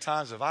 How many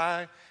times have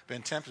I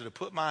been tempted to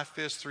put my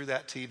fist through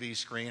that TV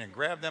screen and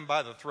grab them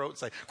by the throat and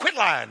say, quit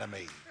lying to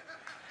me?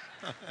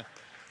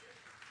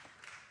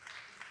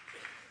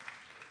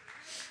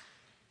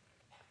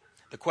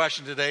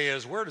 question today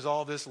is, where does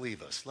all this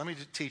leave us? Let me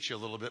teach you a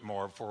little bit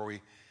more before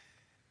we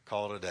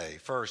call it a day.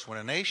 First, when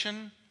a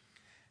nation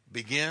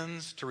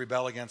begins to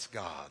rebel against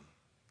God,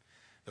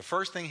 the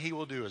first thing he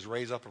will do is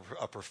raise up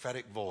a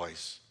prophetic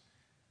voice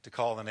to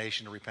call the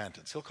nation to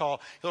repentance.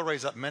 He'll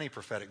raise up many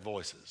prophetic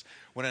voices.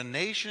 When a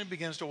nation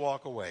begins to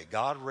walk away,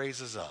 God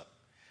raises up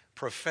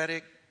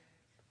prophetic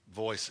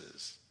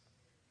voices.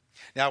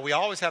 Now, we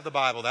always have the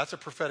Bible. That's a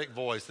prophetic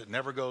voice that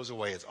never goes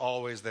away. It's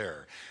always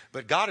there.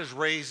 But God has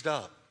raised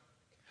up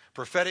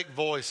prophetic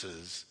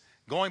voices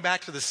going back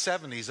to the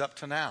 70s up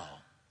to now.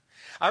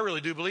 I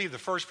really do believe the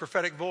first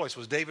prophetic voice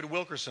was David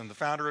Wilkerson, the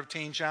founder of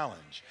Teen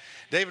Challenge.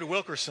 David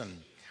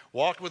Wilkerson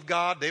walked with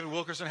God. David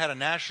Wilkerson had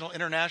a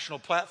international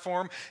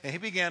platform, and he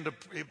began to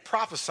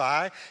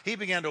prophesy. He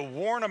began to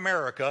warn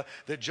America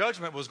that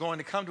judgment was going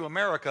to come to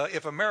America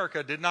if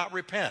America did not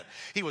repent.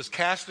 He was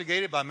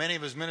castigated by many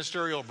of his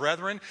ministerial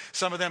brethren.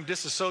 Some of them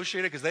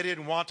disassociated because they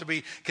didn't want to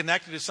be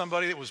connected to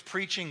somebody that was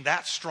preaching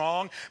that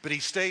strong, but he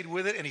stayed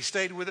with it, and he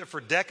stayed with it for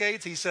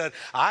decades. He said,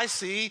 I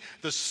see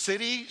the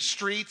city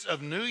streets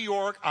of New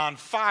York on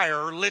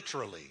fire,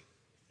 literally.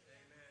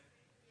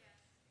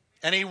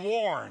 And he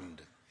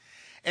warned.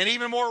 And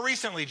even more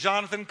recently,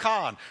 Jonathan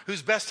Cahn,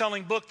 whose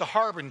best-selling book, The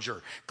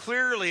Harbinger,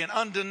 clearly and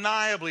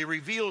undeniably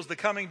reveals the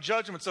coming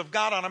judgments of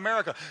God on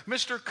America.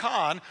 Mr.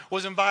 Cahn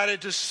was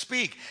invited to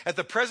speak at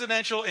the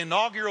presidential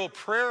inaugural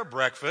prayer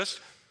breakfast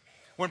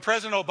when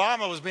President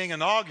Obama was being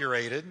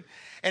inaugurated,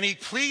 and he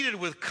pleaded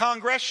with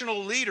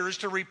congressional leaders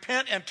to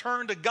repent and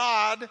turn to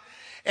God.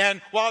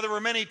 And while there were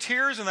many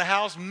tears in the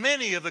house,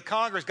 many of the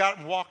Congress got up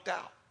and walked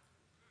out.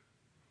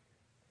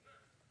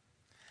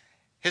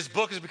 His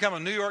book has become a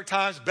New York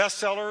Times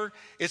bestseller.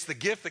 It's the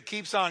gift that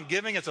keeps on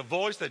giving. It's a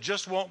voice that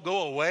just won't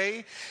go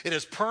away. It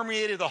has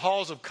permeated the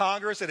halls of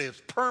Congress. It has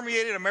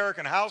permeated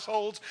American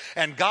households.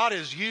 And God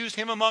has used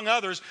him, among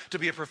others, to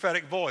be a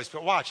prophetic voice.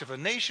 But watch, if a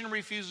nation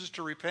refuses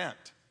to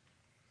repent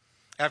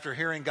after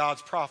hearing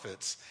God's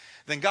prophets,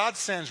 then God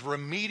sends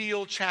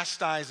remedial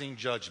chastising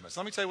judgments.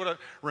 Let me tell you what a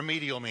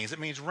remedial means. It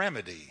means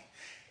remedy.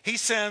 He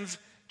sends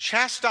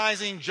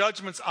chastising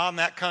judgments on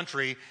that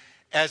country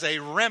as a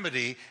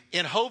remedy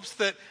in hopes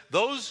that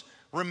those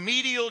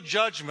remedial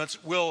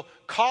judgments will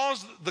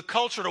cause the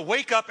culture to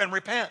wake up and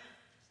repent.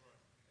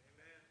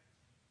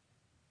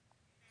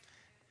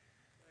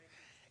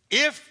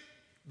 If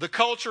the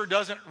culture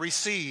doesn't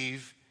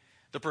receive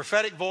the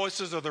prophetic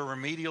voices of the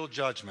remedial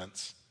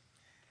judgments,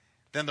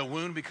 then the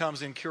wound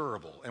becomes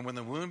incurable. And when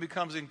the wound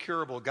becomes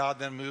incurable, God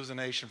then moves the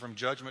nation from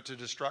judgment to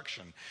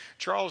destruction.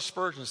 Charles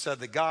Spurgeon said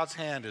that God's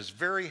hand is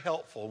very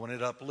helpful when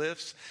it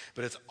uplifts,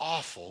 but it's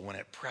awful when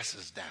it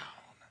presses down.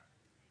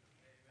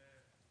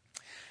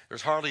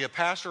 There's hardly a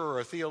pastor or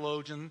a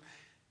theologian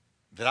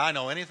that I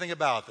know anything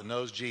about that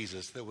knows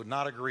Jesus that would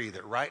not agree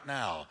that right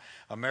now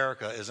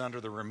America is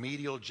under the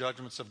remedial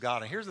judgments of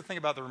God. And here's the thing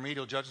about the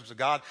remedial judgments of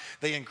God.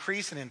 They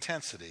increase in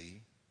intensity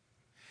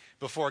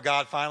before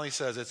God finally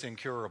says it's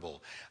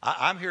incurable.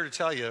 I'm here to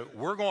tell you,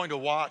 we're going to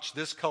watch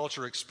this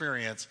culture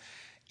experience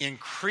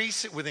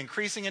with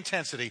increasing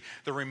intensity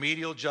the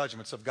remedial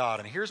judgments of God.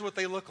 And here's what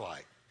they look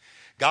like.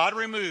 God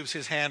removes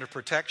his hand of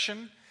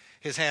protection,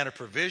 his hand of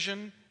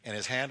provision, and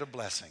his hand of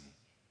blessing.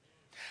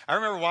 I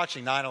remember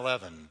watching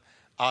 9/11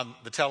 on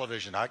the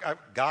television. I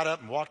got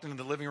up and walked into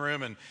the living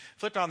room and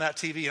flipped on that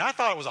TV, and I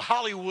thought it was a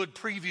Hollywood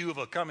preview of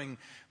a coming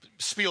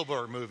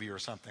Spielberg movie or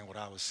something, what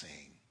I was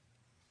seeing.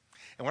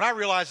 And when I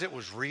realized it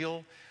was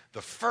real,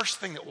 the first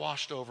thing that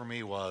washed over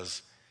me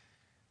was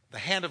the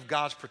hand of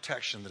God's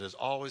protection that has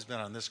always been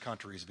on this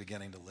country is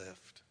beginning to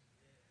lift.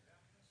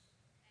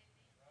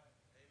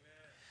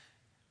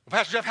 Well,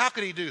 Pastor Jeff, how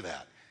could he do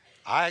that?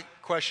 I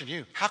question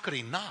you, how could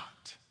he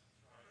not?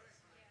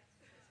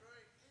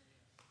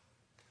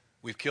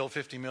 We've killed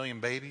 50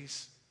 million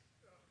babies.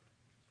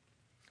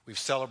 We've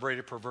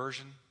celebrated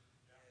perversion.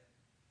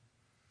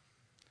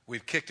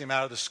 We've kicked him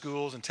out of the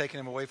schools and taken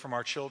him away from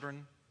our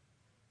children.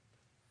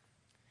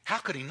 How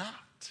could he not?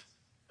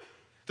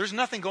 There's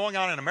nothing going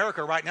on in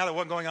America right now that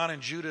wasn't going on in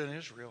Judah and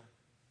Israel.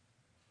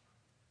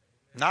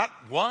 Not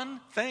one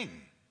thing.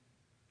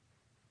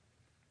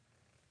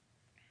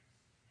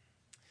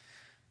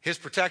 His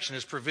protection,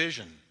 his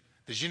provision.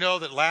 Did you know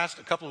that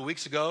a couple of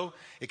weeks ago,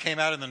 it came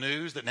out in the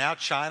news that now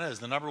China is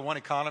the #1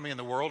 economy in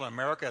the world and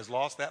America has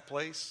lost that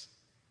place?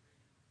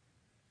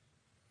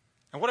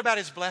 And what about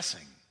his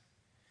blessing?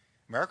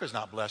 America's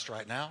not blessed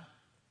right now.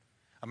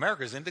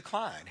 America's in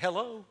decline.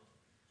 Hello.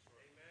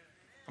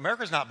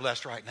 America's not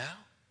blessed right now.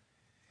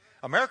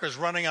 America's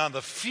running on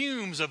the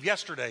fumes of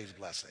yesterday's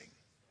blessing.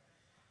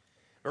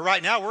 But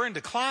right now we're in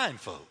decline,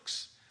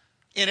 folks.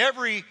 In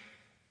every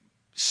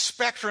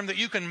spectrum that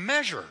you can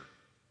measure,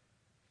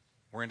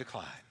 we're in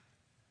decline.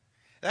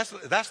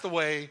 That's the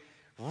way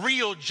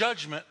real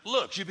judgment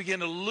looks. You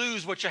begin to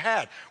lose what you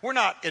had. We're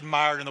not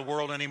admired in the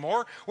world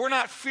anymore. We're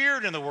not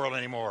feared in the world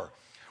anymore.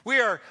 We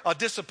are a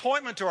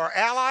disappointment to our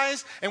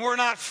allies, and we're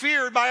not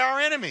feared by our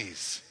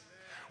enemies.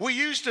 We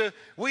used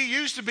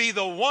to be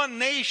the one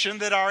nation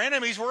that our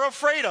enemies were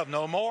afraid of.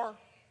 No more.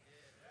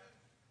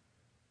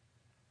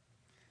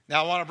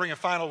 Now, I want to bring a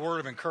final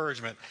word of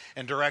encouragement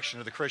and direction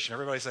to the Christian.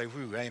 Everybody say,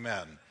 whoo,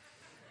 amen.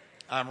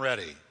 I'm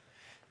ready.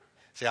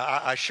 See,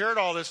 I shared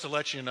all this to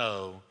let you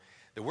know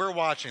that we're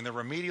watching the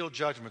remedial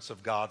judgments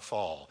of God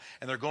fall,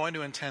 and they're going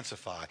to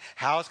intensify.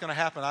 How it's going to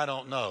happen, I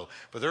don't know.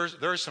 But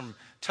there's some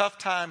tough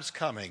times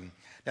coming.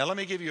 Now, let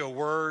me give you a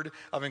word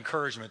of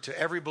encouragement to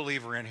every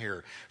believer in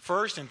here.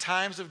 First, in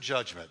times of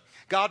judgment,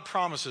 God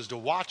promises to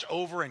watch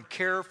over and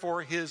care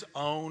for his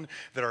own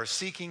that are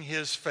seeking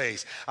his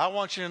face. I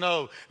want you to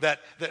know that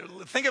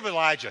think of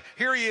Elijah.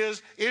 Here he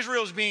is.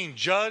 Israel's being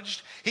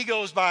judged. He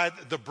goes by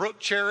the brook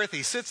Cherith.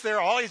 He sits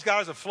there. All he's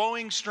got is a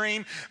flowing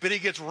stream, but he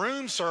gets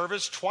room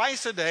service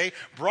twice a day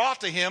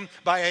brought to him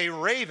by a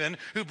raven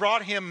who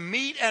brought him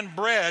meat and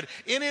bread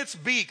in its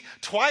beak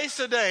twice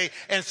a day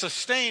and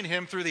sustained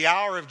him through the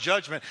hour of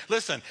judgment.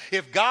 Listen,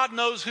 if God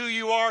knows who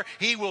you are,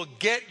 he will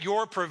get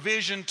your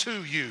provision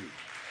to you.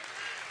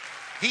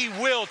 He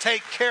will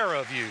take care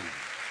of you.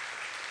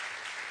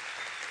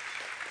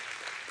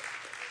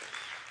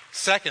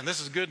 Second,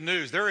 this is good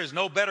news. There is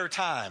no better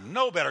time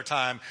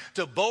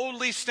to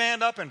boldly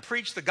stand up and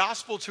preach the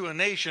gospel to a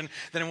nation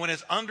than when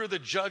it's under the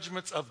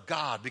judgments of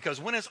God.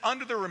 Because when it's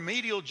under the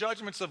remedial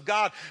judgments of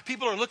God,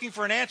 people are looking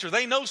for an answer.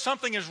 They know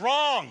something is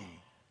wrong.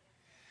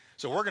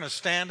 So we're going to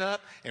stand up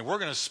and we're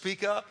going to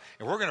speak up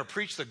and we're going to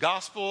preach the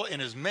gospel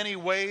in as many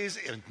ways,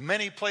 in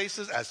many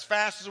places, as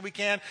fast as we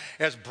can,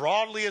 as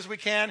broadly as we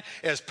can,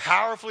 as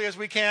powerfully as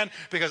we can,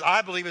 because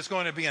I believe it's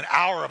going to be an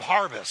hour of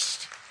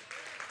harvest.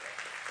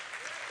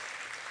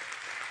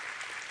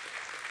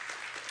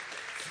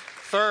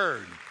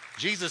 Third,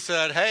 Jesus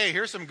said, hey,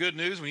 here's some good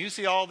news. When you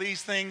see all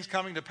these things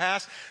coming to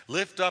pass,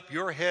 lift up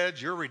your heads.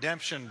 Your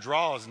redemption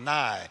draws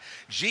nigh.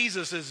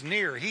 Jesus is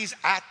near. He's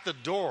at the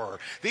door.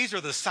 These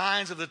are the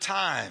signs of the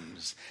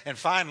times. And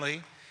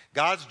finally,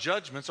 God's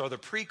judgments are the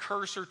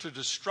precursor to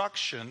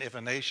destruction if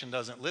a nation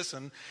doesn't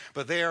listen,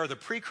 but they are the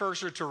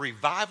precursor to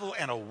revival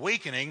and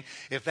awakening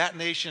if that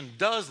nation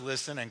does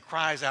listen and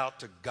cries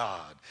out to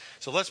God.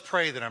 So let's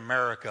pray that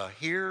America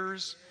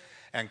hears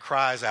and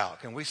cries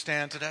out. Can we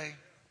stand today?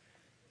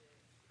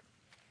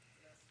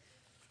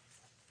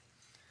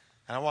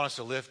 And I want us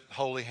to lift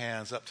holy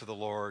hands up to the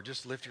Lord.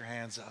 Just lift your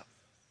hands up.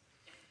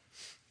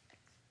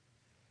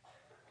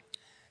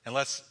 And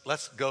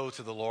let's go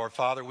to the Lord.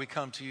 Father, we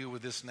come to you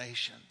with this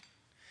nation.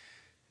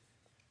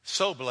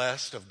 So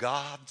blessed of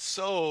God,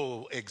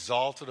 so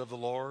exalted of the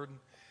Lord,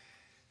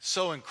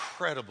 so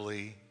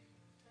incredibly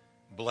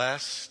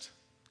blessed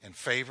and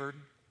favored.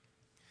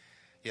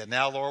 Yet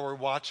now, Lord, we're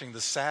watching the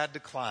sad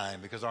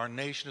decline because our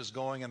nation is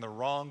going in the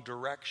wrong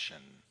direction.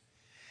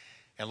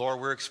 And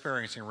Lord, we're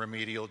experiencing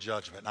remedial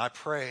judgment. And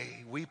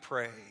we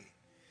pray,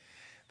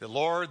 that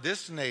Lord,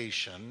 this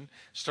nation,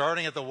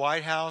 starting at the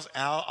White House,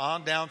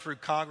 on down through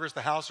Congress,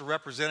 the House of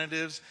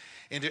Representatives,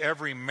 into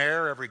every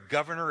mayor, every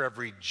governor,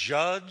 every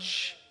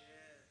judge,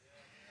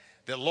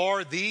 that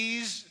Lord,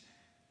 these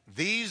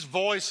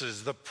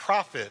voices, the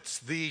prophets,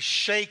 the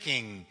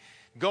shaking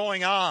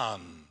going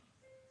on,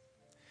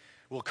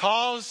 will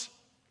cause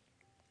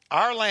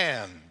our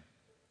land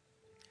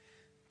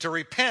to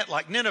repent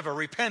like Nineveh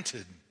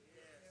repented.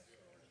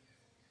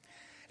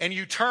 And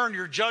you turn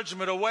your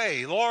judgment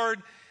away.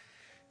 Lord,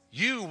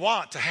 you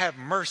want to have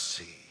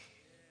mercy.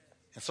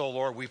 And so,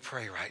 Lord, we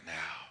pray right now.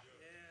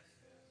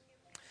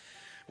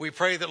 We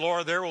pray that,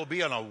 Lord, there will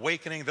be an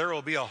awakening. There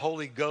will be a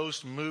Holy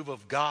Ghost move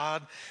of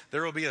God.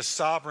 There will be a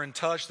sovereign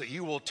touch that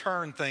you will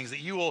turn things,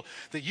 that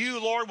you,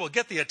 Lord, will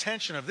get the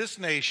attention of this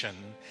nation,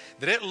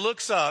 that it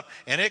looks up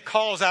and it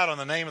calls out on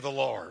the name of the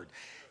Lord.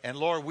 And,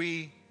 Lord,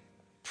 we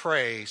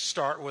pray,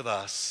 start with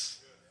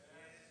us.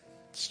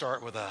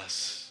 Start with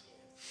us.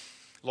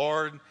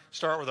 Lord,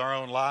 start with our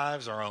own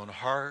lives, our own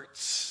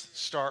hearts.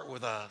 Start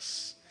with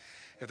us.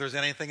 If there's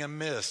anything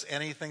amiss,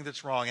 anything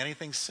that's wrong,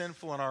 anything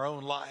sinful in our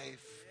own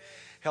life,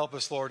 help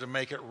us, Lord, to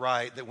make it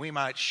right, that we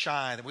might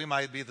shine, that we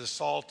might be the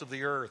salt of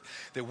the earth,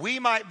 that we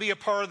might be a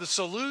part of the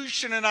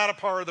solution and not a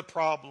part of the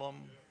problem.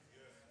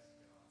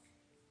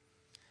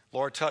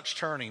 Lord, touch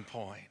Turning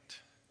Point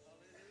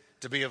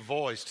to be a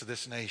voice to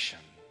this nation,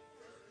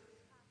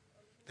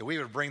 that we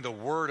would bring the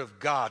word of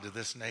God to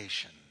this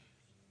nation.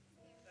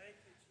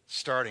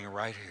 Starting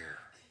right here.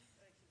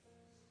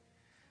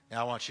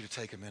 Now I want you to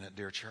take a minute,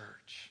 dear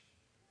church.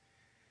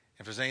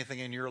 If there's anything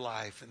in your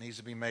life that needs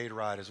to be made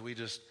right, as we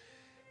just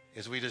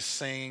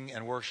sing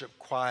and worship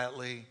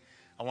quietly,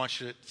 I want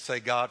you to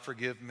say, God,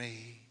 forgive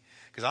me.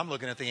 Because I'm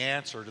looking at the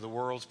answer to the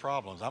world's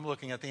problems. I'm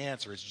looking at the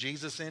answer. It's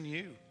Jesus in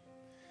you.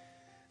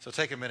 So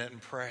take a minute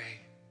and pray.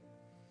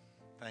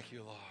 Thank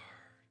you, Lord.